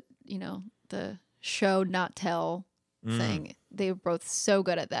details that, the show, not tell thing, they were both so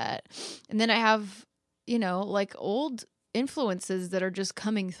good at that. And then I have, old influences that are just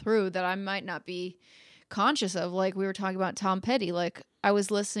coming through that I might not be conscious of. Like we were talking about Tom Petty. I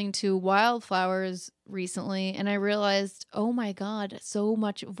was listening to Wildflowers recently and I realized, oh my God, so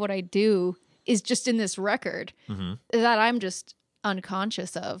much of what I do is just in this record that I'm just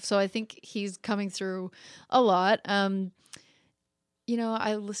unconscious of. So I think he's coming through a lot. I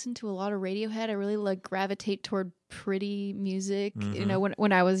listen to a lot of Radiohead. I really gravitate toward pretty music.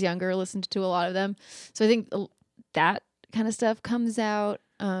 When I was younger, I listened to a lot of them. So I think that kind of stuff comes out.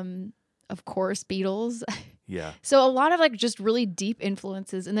 Of course, Beatles. Yeah. So a lot of just really deep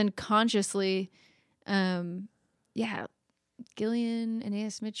influences, and then consciously, Gillian,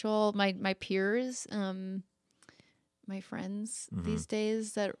 Anais Mitchell, my peers, my friends these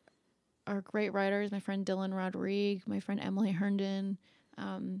days that are great writers. My friend Dylan Rodrigue, my friend Emily Herndon,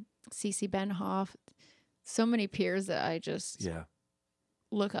 Cece Benhoff. So many peers that I just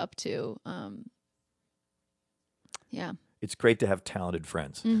look up to. Yeah. It's great to have talented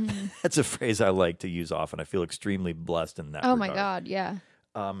friends. Mm-hmm. That's a phrase I like to use often. I feel extremely blessed in that Oh regard. my God. Yeah.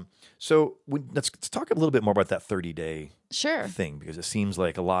 So let's talk a little bit more about that 30-day Sure. thing, because it seems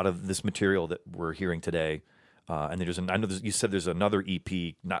like a lot of this material that we're hearing today, and I know you said there's another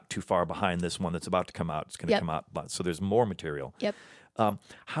EP not too far behind this one that's about to come out. It's going to Yep. come out, so there's more material. Yep.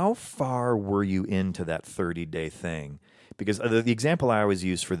 How far were you into that 30-day thing? Because the example I always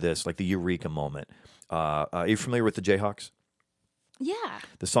use for this, like the eureka moment, are you familiar with the Jayhawks? Yeah.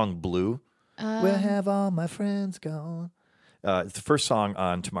 The song Blue? Where have all my friends gone? It's the first song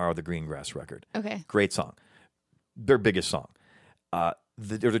on Tomorrow the Greengrass record. Okay. Great song. Their biggest song.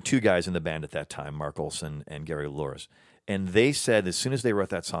 There were two guys in the band at that time, Mark Olson and Gary Loris. And they said as soon as they wrote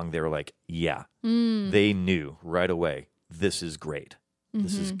that song, they were like, yeah. They knew right away, this is great.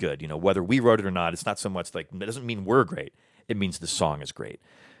 This is good. You know, whether we wrote it or not, it's not so much like, it doesn't mean we're great. It means the song is great.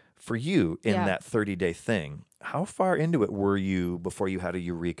 For you, in Yeah. that 30-day thing, how far into it were you before you had a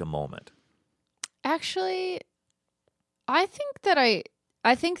eureka moment? Actually, I think that I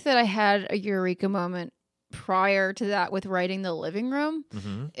had a eureka moment prior to that with writing The Living Room,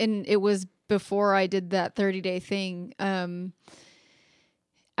 and it was before I did that 30-day thing.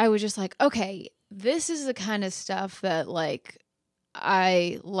 I was just like, okay, this is the kind of stuff that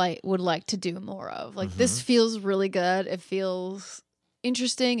I would like to do more of. Like this feels really good. It feels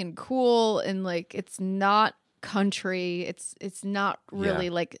interesting and cool, and like it's not country. It's not really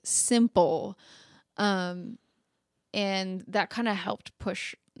like simple. And that kind of helped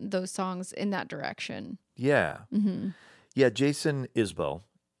push those songs in that direction. Yeah. Mm-hmm. Yeah, Jason Isbell,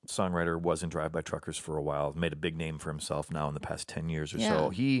 songwriter, was in Drive By Truckers for a while, made a big name for himself now in the past 10 years or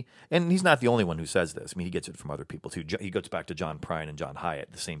so. And he's not the only one who says this. I mean, he gets it from other people too. He goes back to John Prine and John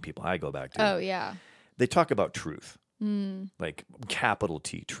Hyatt, the same people I go back to. Oh, yeah. They talk about truth, like capital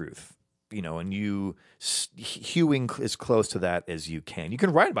T truth, you know, and you hewing as close to that as you can. You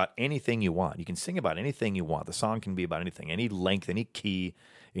can write about anything you want. You can sing about anything you want. The song can be about anything, any length, any key,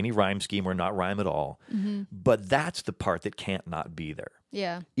 any rhyme scheme or not rhyme at all. But that's the part that can't not be there.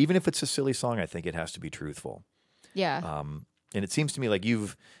 Yeah. Even if it's a silly song, I think it has to be truthful. Yeah. And it seems to me like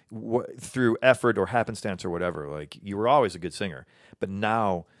you've, through effort or happenstance or whatever, like you were always a good singer, but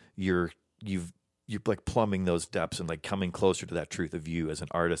now you're like plumbing those depths and like coming closer to that truth of you as an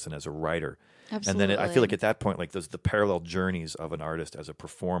artist and as a writer. Absolutely. And then I feel like at that point, like the parallel journeys of an artist as a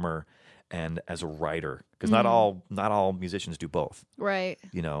performer and as a writer, because not all musicians do both. Right.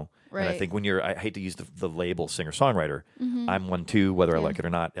 You know, Right. and I think when I hate to use the label singer-songwriter, I'm one too, whether I like it or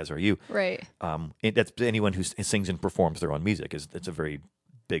not, as are you. Right. That's anyone who sings and performs their own music. It's a very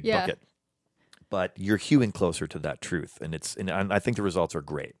big bucket. But you're hewing closer to that truth, and I think the results are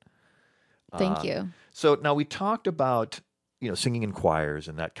great. Thank you. So now we talked about, you know, singing in choirs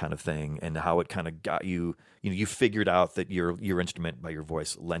and that kind of thing, and how it kind of got you. You know, you figured out that your instrument by your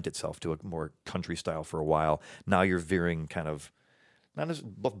voice lent itself to a more country style for a while. Now you're veering kind of not as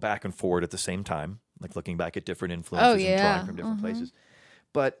both back and forward at the same time, like looking back at different influences and drawing from different places.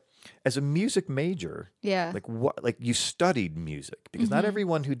 But as a music major, like what, like you studied music, because not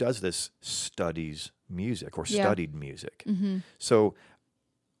everyone who does this studies music or studied music. So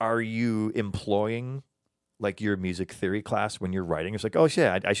are you employing like your music theory class when you're writing? It's like, oh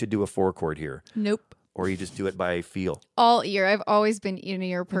yeah, I should do a 4-chord here. Nope. Or you just do it by feel. All ear. I've always been an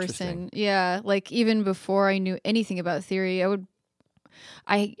ear Interesting. person. Yeah. Like even before I knew anything about theory,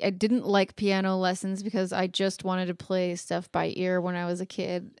 I didn't like piano lessons because I just wanted to play stuff by ear when I was a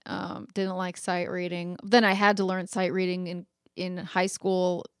kid. Didn't like sight reading. Then I had to learn sight reading in high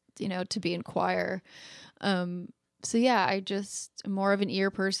school, you know, to be in choir. So yeah, I just am more of an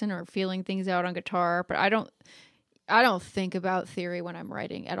ear person or feeling things out on guitar, but I don't think about theory when I'm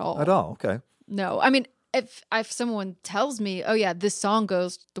writing at all. At all, okay. No. I mean, if someone tells me, "Oh yeah, this song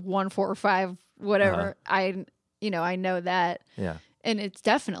goes to 1, 4, 5, whatever," I know that. Yeah. And it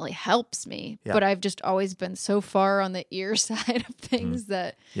definitely helps me, Yeah. but I've just always been so far on the ear side of things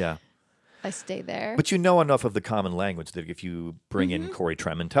that Yeah. I stay there. But you know enough of the common language that if you bring in Corey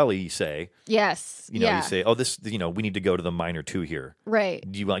Tremontelli, you say, yes. you know, yeah. you say, oh, this, you know, we need to go to the minor 2 here. Right.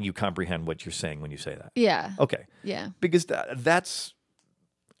 Do you comprehend what you're saying when you say that? Yeah. Okay. Yeah. Because that's,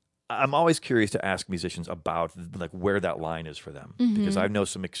 I'm always curious to ask musicians about like where that line is for them, because I know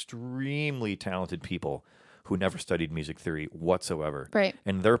some extremely talented people who never studied music theory whatsoever. Right.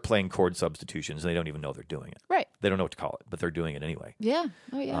 And they're playing chord substitutions and they don't even know they're doing it. Right. They don't know what to call it, but they're doing it anyway. Yeah.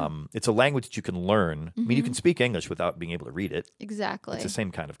 Oh yeah. It's a language that you can learn. I mean, you can speak English without being able to read it. Exactly. It's the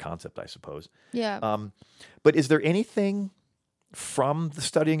same kind of concept, I suppose. Yeah. But is there anything from the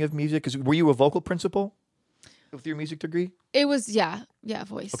studying of music? Because were you a vocal principal? with your music degree? It was, yeah,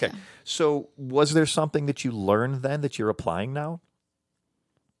 voice. Okay. Yeah. So was there something that you learned then that you're applying now?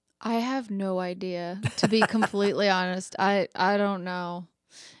 I have no idea, to be completely honest. I don't know.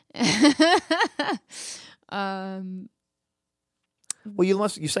 Well,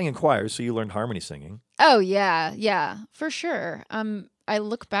 you sang in choirs, so you learned harmony singing. Oh yeah, for sure. I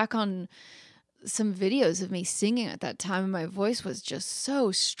look back on some videos of me singing at that time, and my voice was just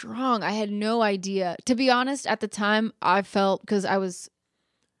so strong. I had no idea. To be honest, at the time, I felt, because I was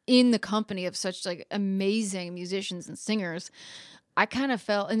in the company of such like amazing musicians and singers, I kind of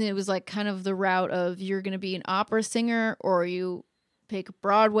felt, and it was like kind of the route of you're going to be an opera singer, or you pick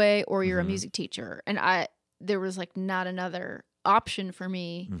Broadway, or you're a music teacher. And there was like not another option for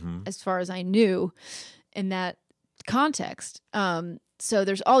me as far as I knew in that context. So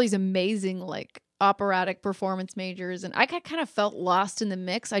there's all these amazing like operatic performance majors, and I kind of felt lost in the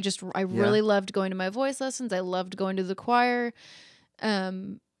mix. I really loved going to my voice lessons. I loved going to the choir.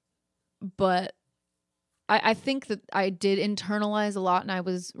 But I think that I did internalize a lot, and I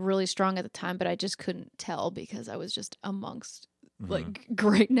was really strong at the time, but I just couldn't tell because I was just amongst like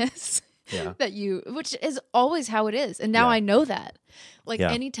greatness. Yeah. Which is always how it is. And now I know that. Like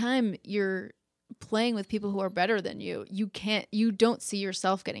Yeah. anytime you're playing with people who are better than you, you don't see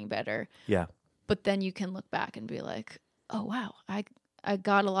yourself getting better. Yeah. But then you can look back and be like, oh wow, I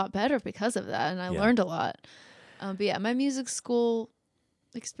got a lot better because of that, and I learned a lot. But yeah, my music school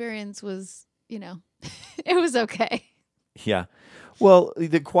experience was, it was okay. Yeah. Well,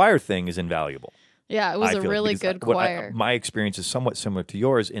 the choir thing is invaluable. Yeah, it was I a feel, really because good choir. my experience is somewhat similar to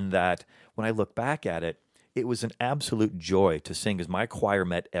yours in that when I look back at it, it was an absolute joy to sing, because my choir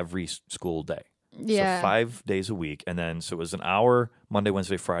met every school day. Yeah. So 5 days a week. And then, so it was an hour Monday,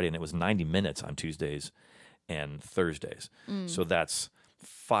 Wednesday, Friday, and it was 90 minutes on Tuesdays and Thursdays. So that's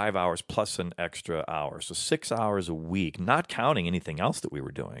 5 hours plus an extra hour. So 6 hours a week, not counting anything else that we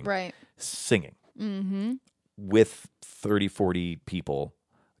were doing. Right. Singing with 30, 40 people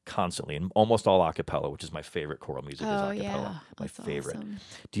constantly, and almost all a cappella, which is my favorite choral music is a cappella. Yeah. My That's favorite. awesome.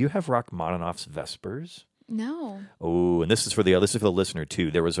 Do you have Rachmaninoff's Vespers? No. Oh, and this is for the listener too.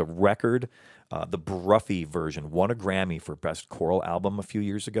 There was a record, the Bruffy version, won a Grammy for Best Choral Album a few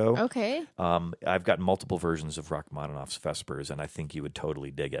years ago. Okay. I've got multiple versions of Rachmaninoff's Vespers, and I think you would totally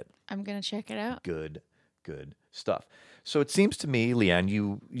dig it. I'm going to check it out. Good stuff. So it seems to me, Leanne,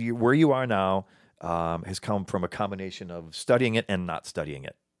 you where you are now has come from a combination of studying it and not studying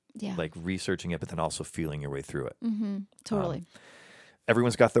it. Yeah. Like researching it, but then also feeling your way through it. Totally.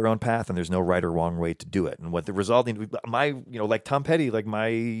 Everyone's got their own path, and there's no right or wrong way to do it. And what the resulting, like Tom Petty, like my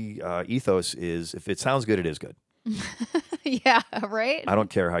ethos is, if it sounds good, it is good. Yeah, right? I don't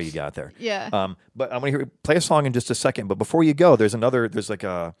care how you got there. Yeah. But I'm going to play a song in just a second. But before you go, there's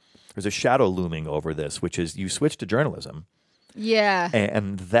a shadow looming over this, which is you switched to journalism. Yeah.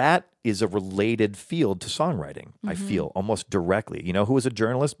 And that is a related field to songwriting, I feel, almost directly. You know who was a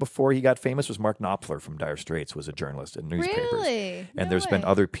journalist before he got famous was Mark Knopfler from Dire Straits was a journalist in newspapers. Really? And No there's been way.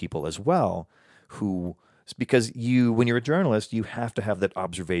 other people as well who, because when you're a journalist, you have to have that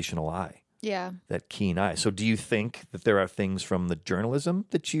observational eye, Yeah. that keen eye. So do you think that there are things from the journalism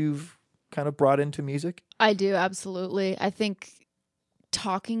that you've kind of brought into music? I do, absolutely. I think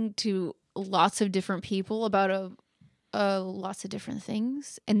talking to lots of different people about lots of different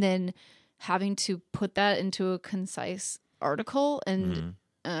things, and then having to put that into a concise article, and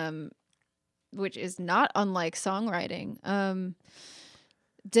which is not unlike songwriting,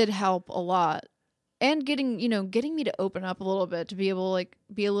 did help a lot. And getting me to open up a little bit, to be able to like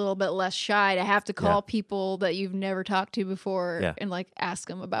be a little bit less shy, to have to call people that you've never talked to before and like ask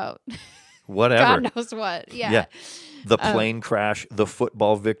them about Whatever. God knows what. Yeah. Yeah. The plane crash, the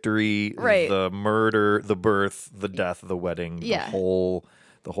football victory, Right. the murder, the birth, the death, the wedding, Yeah.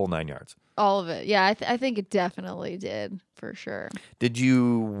 the whole 9 yards. All of it. Yeah, I think it definitely did, for sure. Did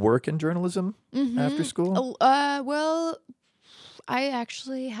you work in journalism after school? Well, I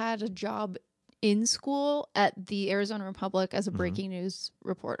actually had a job in school at the Arizona Republic as a breaking news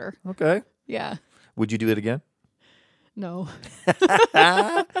reporter. Okay. Yeah. Would you do it again? No.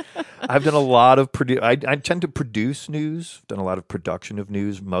 I've done a lot of I tend to produce news. Done a lot of production of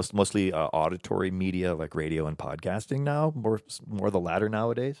news, mostly auditory media like radio and podcasting now. More the latter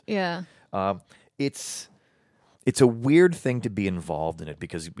nowadays. Yeah. It's a weird thing to be involved in it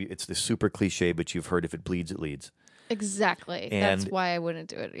because it's the super cliche, but you've heard if it bleeds, it leads. Exactly. And that's why I wouldn't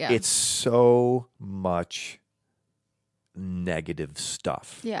do it. Yeah. It's so much negative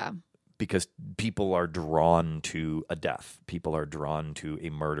stuff. Yeah. Because people are drawn to a death. People are drawn to a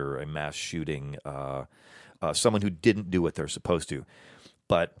murder, a mass shooting, someone who didn't do what they're supposed to.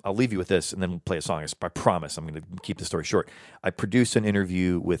 But I'll leave you with this, and then we'll play a song. I promise I'm going to keep the story short. I produced an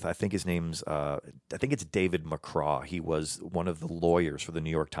interview with, I think his name's, I think it's David McCraw. He was one of the lawyers for the New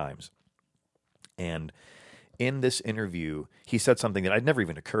York Times. And in this interview, he said something that had never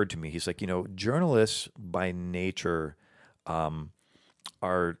even occurred to me. He's like, journalists by nature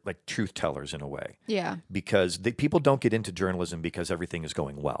are like truth tellers in a way. Yeah. Because people don't get into journalism because everything is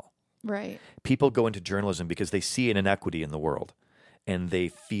going well. Right. People go into journalism because they see an inequity in the world and they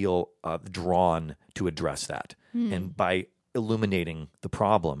feel drawn to address that. And by illuminating the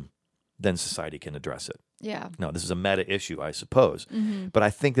problem, then society can address it. Yeah. Now, this is a meta issue, I suppose. But I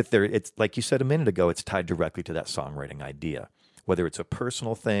think that it's like you said a minute ago, it's tied directly to that songwriting idea. Whether it's a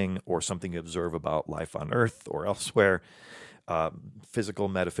personal thing or something you observe about life on Earth or elsewhere, physical,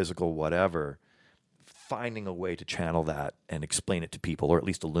 metaphysical, whatever, finding a way to channel that and explain it to people or at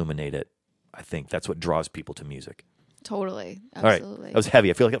least illuminate it, I think that's what draws people to music. Totally. All right. Absolutely. That was heavy.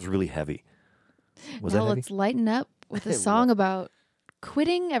 I feel like that was really heavy. Was that Now heavy? let's lighten up with a song about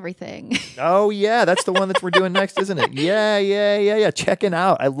quitting everything. Oh, yeah. That's the one that we're doing next, isn't it? Yeah. Checking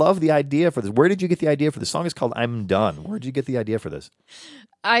out. I love the idea for this. Where did you get the idea for this? The song is called I'm Done. Where did you get the idea for this?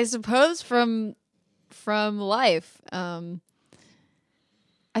 I suppose from life. I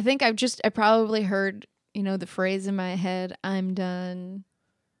think I probably heard, the phrase in my head, I'm done.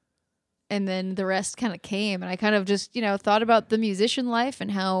 And then the rest kind of came. And I kind of just, thought about the musician life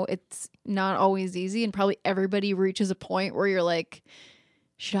and how it's not always easy. And probably everybody reaches a point where you're like,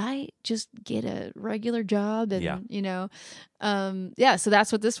 should I just get a regular job? And, so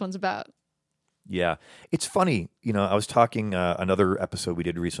that's what this one's about. Yeah. It's funny. I was talking, another episode we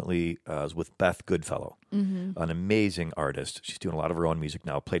did recently was with Beth Goodfellow, an amazing artist. She's doing a lot of her own music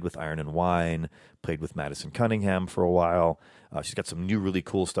now, played with Iron and Wine, played with Madison Cunningham for a while. She's got some new really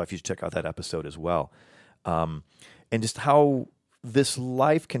cool stuff. You should check out that episode as well. And just how this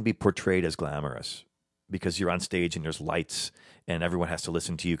life can be portrayed as glamorous because you're on stage and there's lights and everyone has to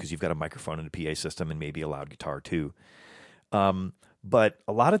listen to you because you've got a microphone and a PA system and maybe a loud guitar too. But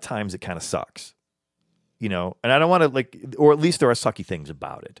a lot of times it kind of sucks, and I don't want to or at least there are sucky things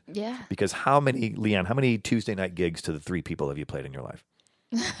about it. Yeah. Because Leanne, how many Tuesday night gigs to the 3 people have you played in your life?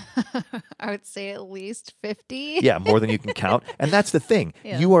 I would say at least 50. Yeah, more than you can count. And that's the thing.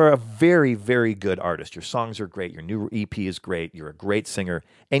 Yeah. You are a very, very good artist. Your songs are great. Your new EP is great. You're a great singer.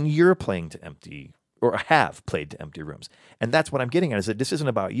 And you're playing to empty, or have played to empty rooms. And that's what I'm getting at, is that this isn't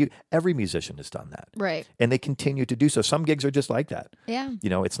about you. Every musician has done that. Right. And they continue to do so. Some gigs are just like that. Yeah.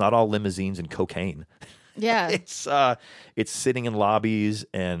 It's not all limousines and cocaine. Yeah. It's sitting in lobbies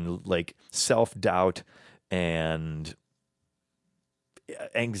and self-doubt and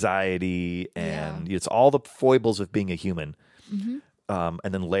anxiety and it's all the foibles of being a human. And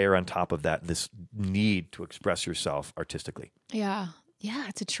then layer on top of that this need to express yourself artistically. Yeah. Yeah,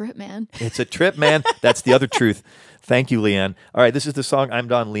 it's a trip, man. It's a trip, man. That's the other truth. Thank you, Leanne. All right, this is the song I'm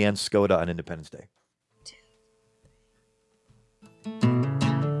Done, Leanne Skoda on Independence Day.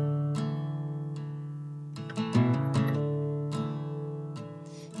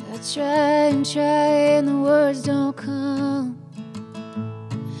 I try and the words don't come.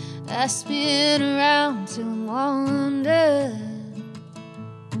 I spin around till I'm all undone.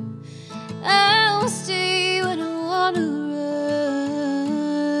 I will stay when I want to run.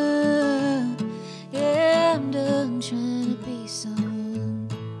 Yeah, I'm done trying to be someone.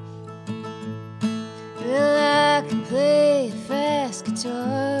 Well, I can play a fast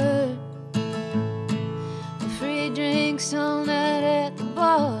guitar, free drinks all night at the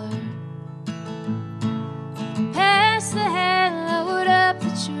bar. Pass the hat, load up the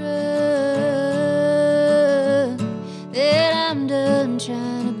truck. Then I'm done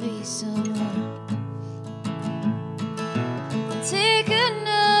trying to be someone. Take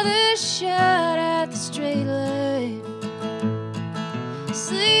another shot at the straight line.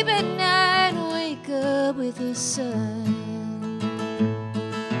 Sleep at night and wake up with the sun.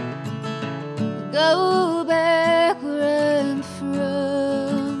 Go back where I'm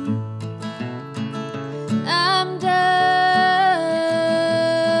from. I'm done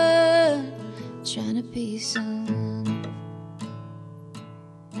trying to be someone.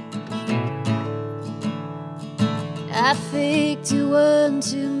 I faked you one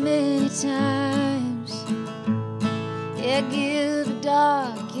too many times. Yeah, give a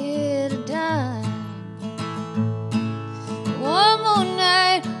dog, get a dime. One more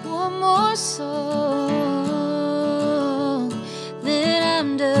night, one more song, then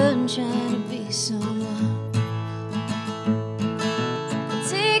I'm done trying to be someone.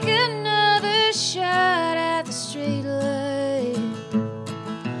 Take another shot at the straight line.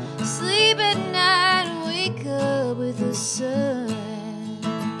 Sleep at night and wake up with the sun.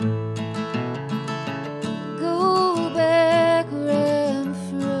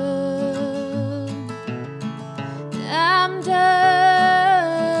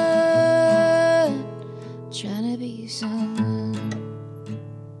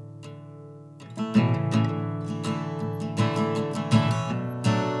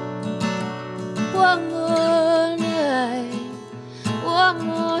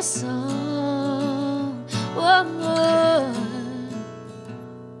 a song. Whoa.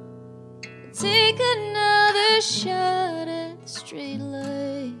 Take another shot at straight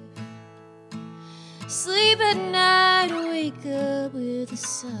life. Sleep at night, wake up with a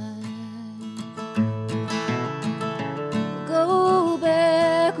sigh. Go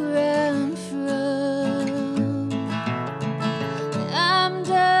back where I'm from. I'm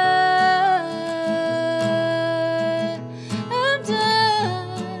done. I'm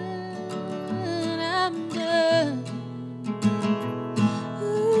done. I'm done.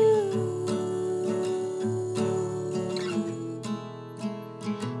 Ooh.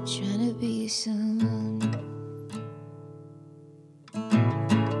 Trying to be someone.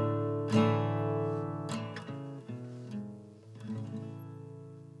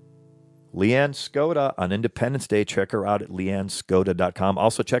 Leanne Skoda on Independence Day. Check her out at leanneskoda.com.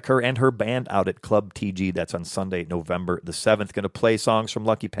 Also check her and her band out at Club TG. That's on Sunday, November the 7th. Going to play songs from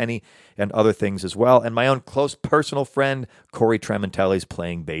Lucky Penny and other things as well. And my own close personal friend, Corey Tremontelli, is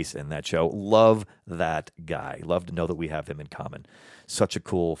playing bass in that show. Love that guy. Love to know that we have him in common. Such a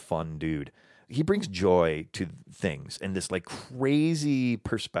cool, fun dude. He brings joy to things and this like crazy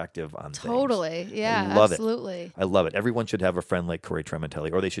perspective on things. Totally. Yeah, I love absolutely. it. I love it. Everyone should have a friend like Corey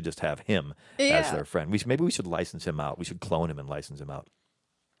Tremontelli, or they should just have him as Yeah. their friend. Maybe we should license him out. We should clone him and license him out.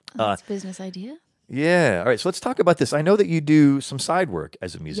 That's a business idea. Yeah. All right. So let's talk about this. I know that you do some side work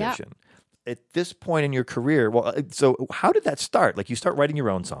as a musician. At this point in your career, well, so how did that start? Like you start writing your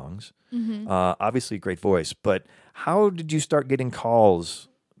own songs. Obviously, great voice, but how did you start getting calls?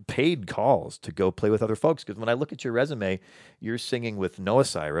 Paid calls to go play with other folks? Because when I look at your resume, you're singing with Noah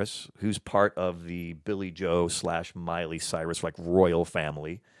Cyrus, who's part of the Billy Joe / Miley Cyrus like royal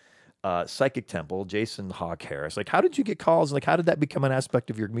family, Psychic Temple, Jason Hawk Harris. Like, how did you get calls? Like, how did that become an aspect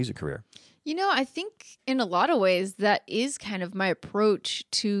of your music career? You know, I think in a lot of ways that is kind of my approach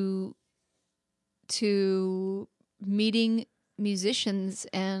to meeting musicians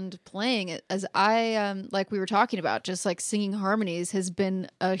and playing it. As I like we were talking about, just like singing harmonies has been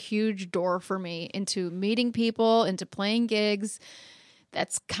a huge door for me into meeting people, into playing gigs.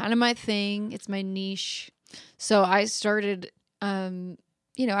 That's kind of my thing. It's my niche. So I started you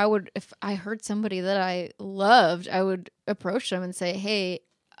know, I would, if I heard somebody that I loved, I would approach them and say, "Hey,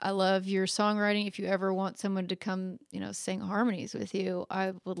 I love your songwriting. If you ever want someone to come, you know, sing harmonies with you,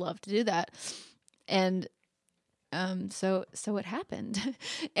 I would love to do that." And so it happened.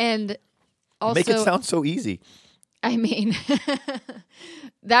 And also, Make it sound so easy. I mean,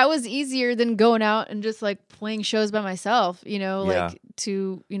 that was easier than going out and just like playing shows by myself, you know, Yeah. like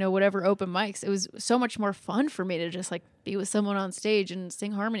to, you know, whatever open mics. It was so much more fun for me to just like be with someone on stage and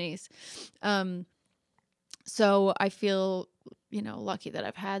sing harmonies. So I feel, you know, lucky that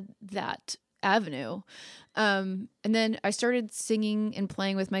I've had that avenue. And then I started singing and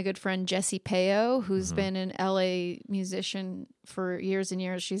playing with my good friend Jessie Peo, who's been an LA musician for years and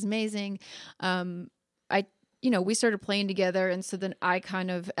years. She's amazing. You know, we started playing together. And so then I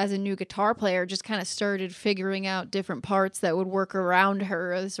kind of, as a new guitar player, just kind of started figuring out different parts that would work around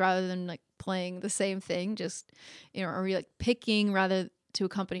her rather than like playing the same thing, just, you know, or like picking rather to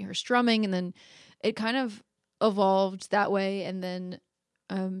accompany her strumming. And then it kind of evolved that way. And then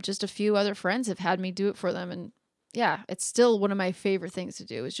just a few other friends have had me do it for them. And yeah, it's still one of my favorite things to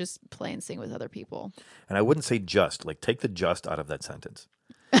do is just play and sing with other people. And I wouldn't say just, like take the just out of that sentence.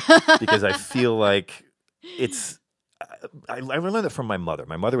 Because I feel like it's, I learned that from my mother.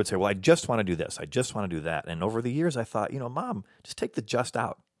 My mother would say, well, I just want to do this. I just want to do that. And over the years, I thought, you know, Mom, just take the just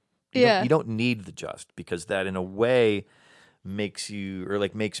out. You don't need the just, because that in a way makes you, or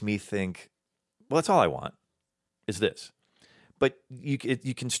like makes me think, well, that's all I want is this. But you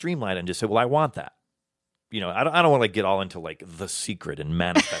can streamline it and just say, well, I want that. You know, I don't want to like get all into like The Secret and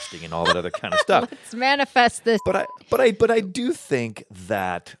manifesting and all that other kind of stuff. Let's manifest this. But I do think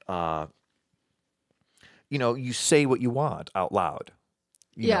that you know, you say what you want out loud.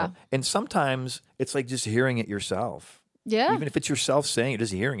 You know? And sometimes it's like just hearing it yourself. Yeah. Even if it's yourself saying it,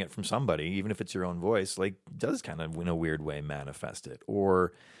 just hearing it from somebody, even if it's your own voice, like does kind of in a weird way manifest it.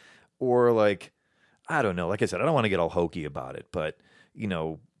 Or like, I don't know. Like I said, I don't want to get all hokey about it, but you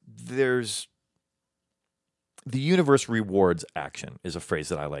know, there's the universe rewards action is a phrase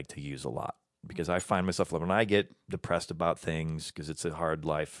that I like to use a lot, because I find myself when I get depressed about things, because it's a hard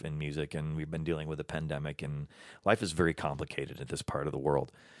life in music and we've been dealing with a pandemic and life is very complicated at this part of the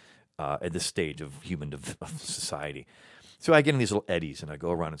world, at this stage of human of society. So I get in these little eddies and I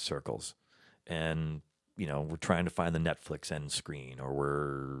go around in circles and, you know, we're trying to find the Netflix end screen, or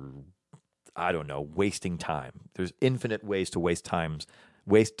we're, I don't know, wasting time. There's infinite ways to waste time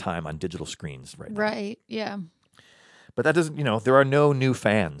on digital screens right now. Right. Yeah. But that doesn't, there are no new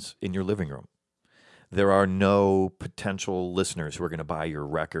fans in your living room. There are no potential listeners who are going to buy your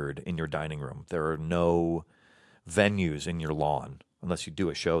record in your dining room. There are no venues in your lawn unless you do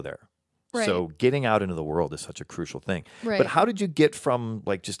a show there. Right. So getting out into the world is such a crucial thing. Right. But how did you get from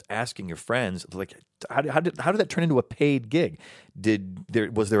like just asking your friends, like how did that turn into a paid gig?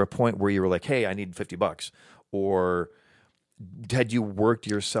 Was there a point where you were like, hey, I need $50, or had you worked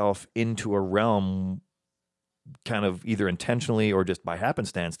yourself into a realm kind of either intentionally or just by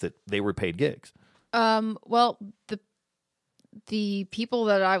happenstance that they were paid gigs? Well, the people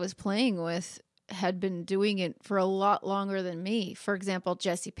that I was playing with had been doing it for a lot longer than me. For example,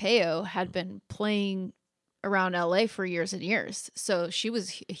 Jessie Peo had been playing around LA for years and years. So she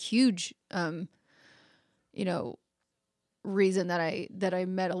was a huge, reason that I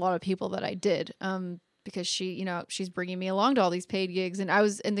met a lot of people that I did. Because she's bringing me along to all these paid gigs. And I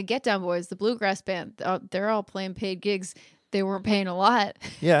was in the Get Down Boys, the bluegrass band. They're all playing paid gigs. They weren't paying a lot.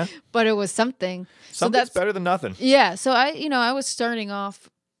 Yeah. But it was something. Something's so that's better than nothing. Yeah. So I was starting off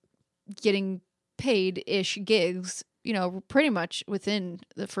getting paid-ish gigs, pretty much within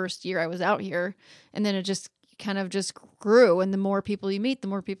the first year I was out here. And then it just kind of just grew. And the more people you meet,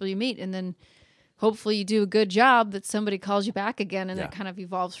 And then hopefully you do a good job that somebody calls you back again. And it kind of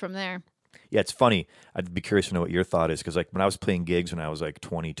evolves from there. Yeah, it's funny. I'd be curious to know what your thought is, because like when I was playing gigs when I was like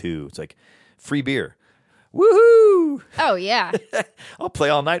 22, it's like free beer. Woohoo! Oh, yeah. I'll play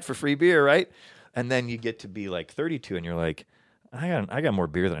all night for free beer, right? And then you get to be like 32 and you're like, I got more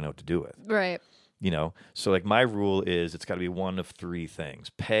beer than I know what to do with. Right. So like my rule is it's got to be one of three things: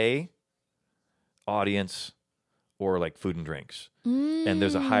 pay, audience, or like food and drinks. And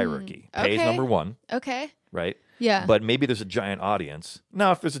there's a hierarchy. Pay is number one. Okay. Right? Yeah. But maybe there's a giant audience.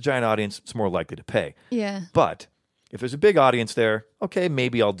 Now, if there's a giant audience, it's more likely to pay. Yeah. But if there's a big audience there, okay,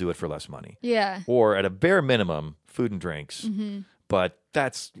 maybe I'll do it for less money. Yeah. Or at a bare minimum, food and drinks. Mm-hmm. But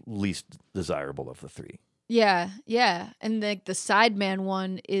that's least desirable of the three. Yeah. Yeah. And the sideman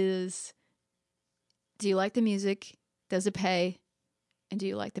one is, do you like the music? Does it pay? And do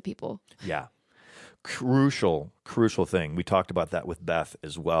you like the people? Yeah. Crucial thing. We talked about that with Beth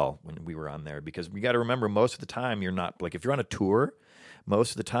as well when we were on there, because we got to remember most of the time you're not, like if you're on a tour, most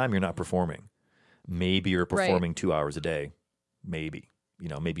of the time you're not performing. Maybe you're performing 2 hours a day. Maybe.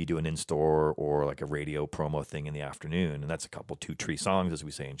 Maybe you do an in-store or like a radio promo thing in the afternoon, and that's a couple 2-3 songs, as we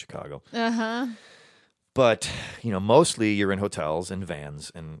say in Chicago. Uh-huh. But, mostly you're in hotels and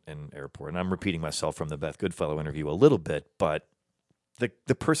vans and airport. And I'm repeating myself from the Beth Goodfellow interview a little bit, but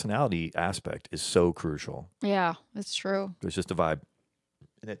the personality aspect is so crucial. Yeah, that's true. There's just a vibe.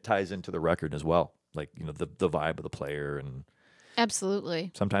 And it ties into the record as well. Like, the vibe of the player. And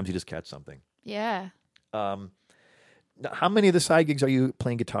absolutely. sometimes you just catch something. Yeah. How many of the side gigs are you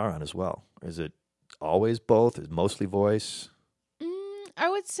playing guitar on as well? Is it always both? Is it mostly voice? I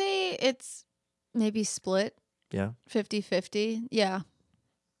would say it's maybe split. Yeah. 50-50. Yeah.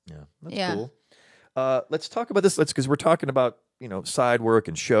 Yeah. That's cool. Let's talk about this. Because we're talking about, side work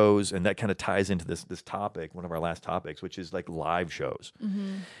and shows, and that kind of ties into this topic, one of our last topics, which is like live shows.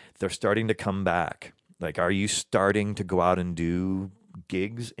 Mm-hmm. They're starting to come back. Like, are you starting to go out and do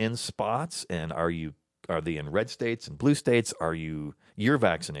gigs in spots? And are they in red states and blue states? You're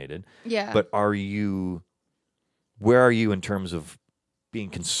vaccinated. Yeah. But where are you in terms of being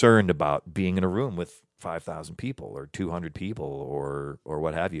concerned about being in a room with 5,000 people or 200 people or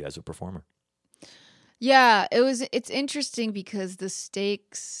what have you as a performer? Yeah, it's interesting because the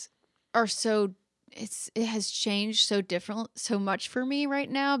stakes are it has changed so much for me right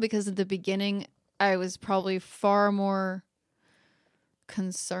now, because at the beginning I was probably far more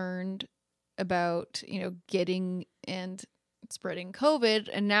concerned about, getting and spreading COVID.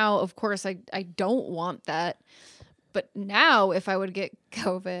 And now, of course, I don't want that. But now if I would get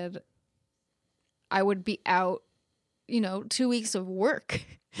COVID, I would be out, 2 weeks of work.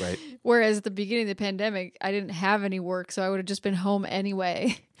 Right. Whereas at the beginning of the pandemic, I didn't have any work, so I would have just been home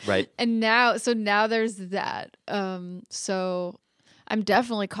anyway. Right. And now there's that. So I'm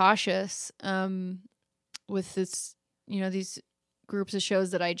definitely cautious with this, these groups of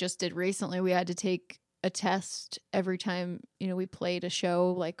shows that I just did recently. We had to take a test every time, we played a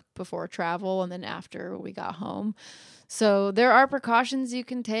show, like before travel and then after we got home. So there are precautions you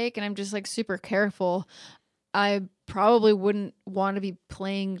can take, and I'm just like super careful. I probably wouldn't want to be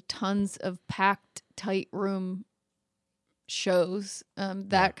playing tons of packed, tight room shows.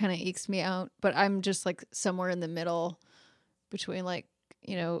 That kind of ekes me out. But I'm just like somewhere in the middle between like,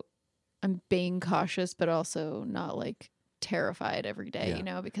 I'm being cautious, but also not like terrified every day,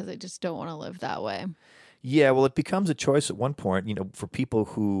 because I just don't want to live that way. Yeah, well, it becomes a choice at one point, for people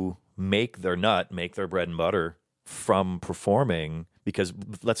who make their bread and butter from performing because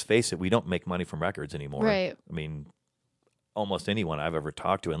let's face it, we don't make money from records anymore. Right. I mean, almost anyone I've ever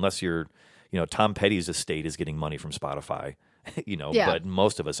talked to, unless you're, Tom Petty's estate is getting money from Spotify, Yeah. but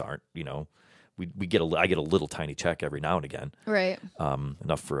most of us aren't, I get a little tiny check every now and again, Right.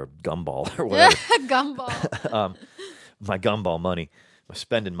 enough for a gumball or whatever. Gumball. My gumball money, my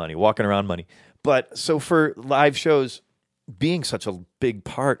spending money, walking around money. But so for live shows being such a big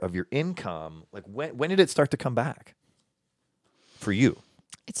part of your income, like when did it start to come back for you?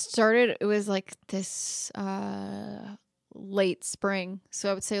 It was like this late spring.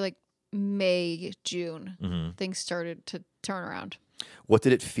 So I would say like May, June, things started to turn around. What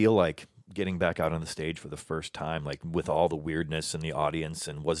did it feel like getting back out on the stage for the first time, like with all the weirdness in the audience?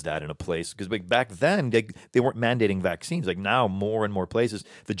 And was that in a place? Because back then, they weren't mandating vaccines. Like now, more and more places.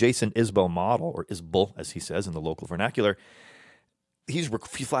 The Jason Isbell model, or Isbell, as he says in the local vernacular, he's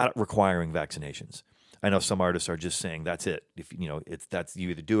flat out requiring vaccinations. I know some artists are just saying that's it. If you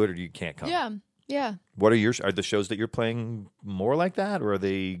either do it or you can't come. Yeah. What are the shows that you're playing more like that, or are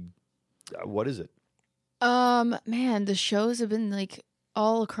they? What is it? Man, the shows have been like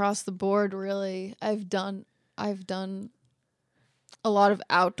all across the board. Really, I've done a lot of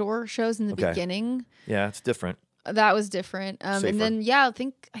outdoor shows in the beginning. Yeah, it's different. That was different. Safer. And then I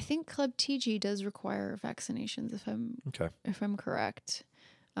think Club TG does require vaccinations if I'm correct.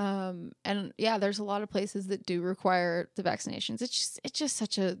 And yeah, there's a lot of places that do require the vaccinations. It's just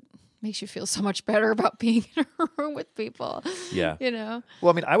such a makes you feel so much better about being in a room with people. Yeah.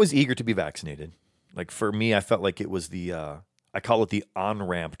 Well, I mean, I was eager to be vaccinated. Like for me, I felt like it was the I call it the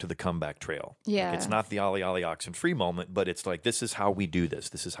on-ramp to the comeback trail. Yeah. Like it's not the ollie ollie oxen free moment, but it's like this is how we do this.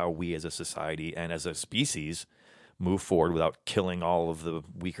 This is how we as a society and as a species move forward without killing all of the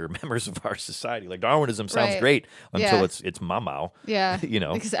weaker members of our society. Like Darwinism sounds great until it's mamau. Yeah.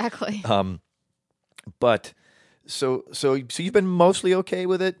 Exactly. Exactly. But so you've been mostly okay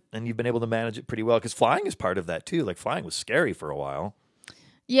with it, and you've been able to manage it pretty well because flying is part of that too. Like flying was scary for a while.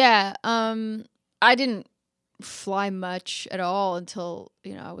 Yeah. I didn't fly much at all until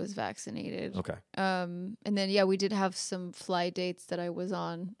I was vaccinated. Okay. And then we did have some flight dates that I was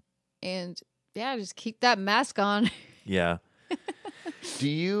on, and just keep that mask on. Yeah. Do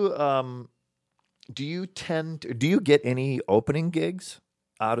you get any opening gigs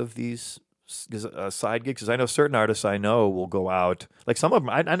out of these side gigs? Because I know certain artists I know will go out. Like some of them,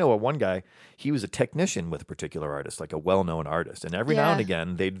 I know one guy, he was a technician with a particular artist, like a well-known artist. And every now and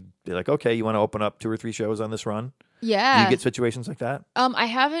again, they'd be like, okay, you want to open up 2 or 3 shows on this run? Yeah. Do you get situations like that? I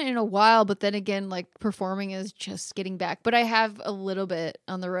haven't in a while, but then again, like performing is just getting back. But I have a little bit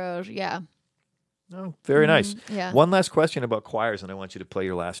on the road. Yeah. Oh, very nice. Yeah. One last question about choirs, and I want you to play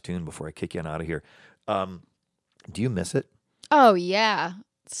your last tune before I kick you on out of here. Do you miss it? Oh, yeah.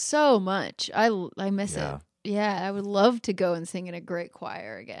 So much. I miss Yeah. it. Yeah, I would love to go and sing in a great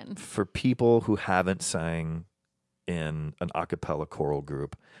choir again. For people who haven't sang in an a cappella choral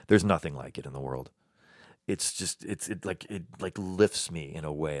group, there's nothing like it in the world. It's just it lifts me in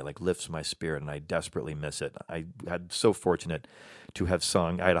a way, like lifts my spirit, and I desperately miss it. I had so fortunate to have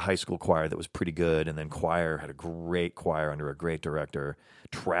sung. I had a high school choir that was pretty good, and then had a great choir under a great director.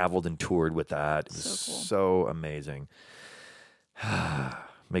 Traveled and toured with that. It was So cool. so amazing.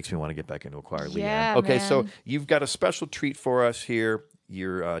 Makes me want to get back into a choir. Yeah, Leanne. Okay, so man. you've got a special treat for us here.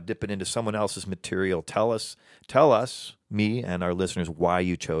 You're dipping into someone else's material. Tell us, me and our listeners, why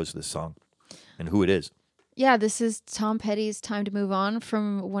you chose this song and who it is. Yeah, this is Tom Petty's Time to Move On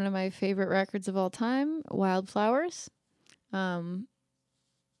from one of my favorite records of all time, Wildflowers. I've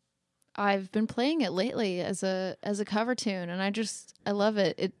been playing it lately as a cover tune, and I love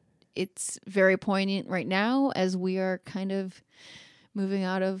it. It's very poignant right now as we are kind of moving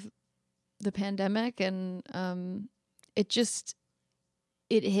out of the pandemic, and it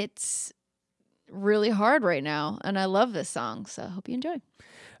hits really hard right now, and I love this song, so I hope you enjoy.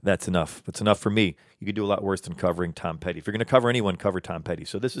 That's enough. That's enough for me. You could do a lot worse than covering Tom Petty. If you're going to cover anyone, cover Tom Petty.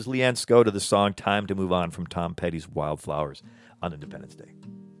 So this is Leanne Sco to the song Time to Move On from Tom Petty's Wildflowers on Independence Day.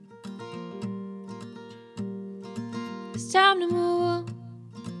 It's time to move on.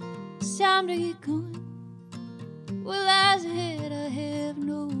 It's time to get going. What lies ahead, I have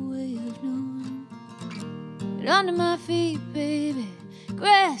no way of knowing. But under my feet, baby,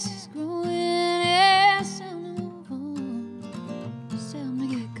 grass is growing. Yeah, it's time to move on. It's time to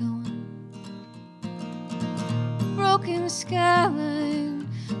get going. Broken skyline,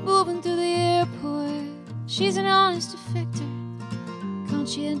 moving through the airport. She's an honest defector,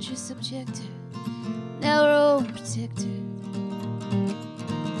 conscientious objector, now her own protector.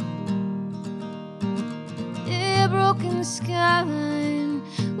 Yeah, broken skyline,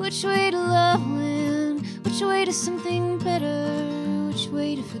 which way to love land, which Which way to something better? Which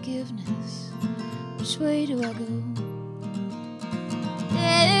way to forgiveness? Which way do I go?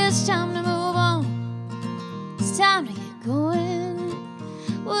 Yeah, it's time to move on. It's time to get going.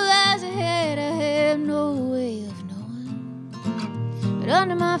 What lies ahead, I have no way of knowing. But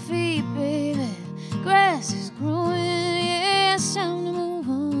under my feet, baby, grass is growing. Yeah, it's time to move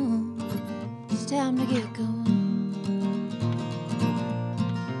on. It's time to get going.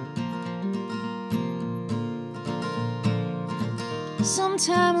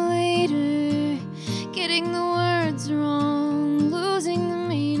 Sometime later, getting the words wrong, losing the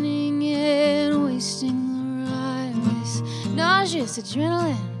meaning and wasting the rhyme. This nauseous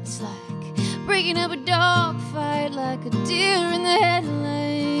adrenaline, it's like breaking up a dog fight, like a deer in the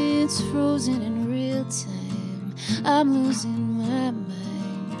headlights, frozen in real time. I'm losing my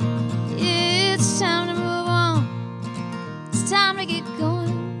mind. It's time to move on. It's time to get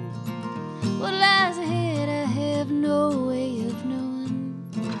going. What lies ahead, I have no way of knowing.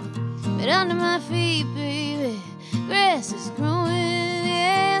 But under my feet, baby, grass is growing.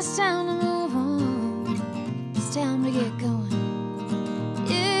 Yeah, it's time to move on. It's time to get going.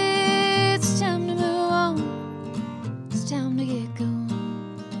 Yeah, it's time to move on. It's time to get going.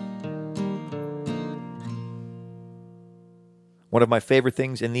 One of my favorite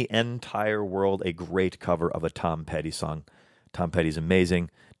things in the entire world, a great cover of a Tom Petty song. Tom Petty's amazing.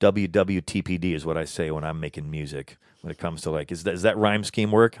 WWTPD is what I say when I'm making music. When it comes to like, does that rhyme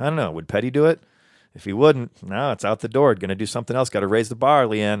scheme work? I don't know. Would Petty do it? If he wouldn't, no, it's out the door. Going to do something else. Got to raise the bar,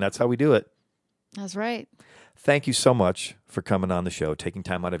 Leanne. That's how we do it. That's right. Thank you so much for coming on the show, taking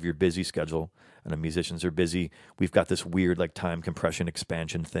time out of your busy schedule. And the musicians are busy. We've got this weird like time compression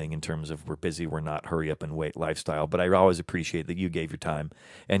expansion thing in terms of we're busy, we're not hurry up and wait lifestyle. But I always appreciate that you gave your time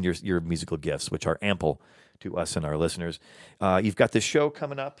and your musical gifts, which are ample to us and our listeners. You've got this show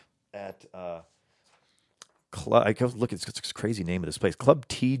coming up at I go look. It's a crazy name of this place, Club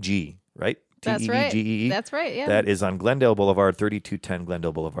TG, right? That's right. TEGE. That's right. Yeah. That is on Glendale Boulevard, 3210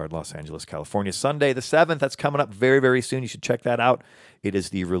 Glendale Boulevard, Los Angeles, California. Sunday the 7th. That's coming up very, very soon. You should check that out. It is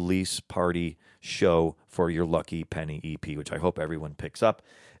the release party show for your Lucky Penny EP, which I hope everyone picks up.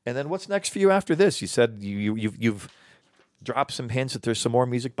 And then what's next for you after this? You said you've dropped some hints that there's some more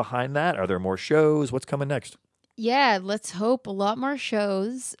music behind that. Are there more shows? What's coming next? Yeah, let's hope a lot more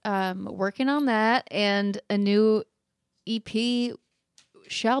shows. Working on that, and a new EP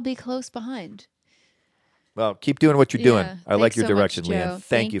shall be close behind. Well, keep doing what you're doing. Yeah, I like thanks your so much, direction, Joe. Leanne. Thank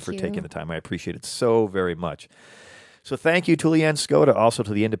Thank you for you. taking the time. I appreciate it so very much. So thank you to Leanne Skoda, also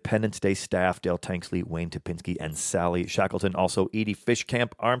to the Independence Day staff, Dale Tanksley, Wayne Topinski, and Sally Shackleton. Also, Edie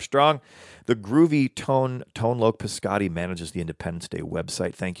Fishcamp Armstrong. The groovy Tone Loke Piscotti manages the Independence Day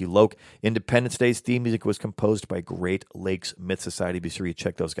website. Thank you, Loke. Independence Day's theme music was composed by Great Lakes Myth Society. Be sure you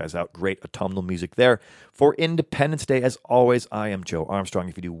check those guys out. Great autumnal music there. For Independence Day, as always, I am Joe Armstrong.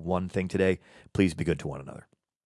 If you do one thing today, please be good to one another.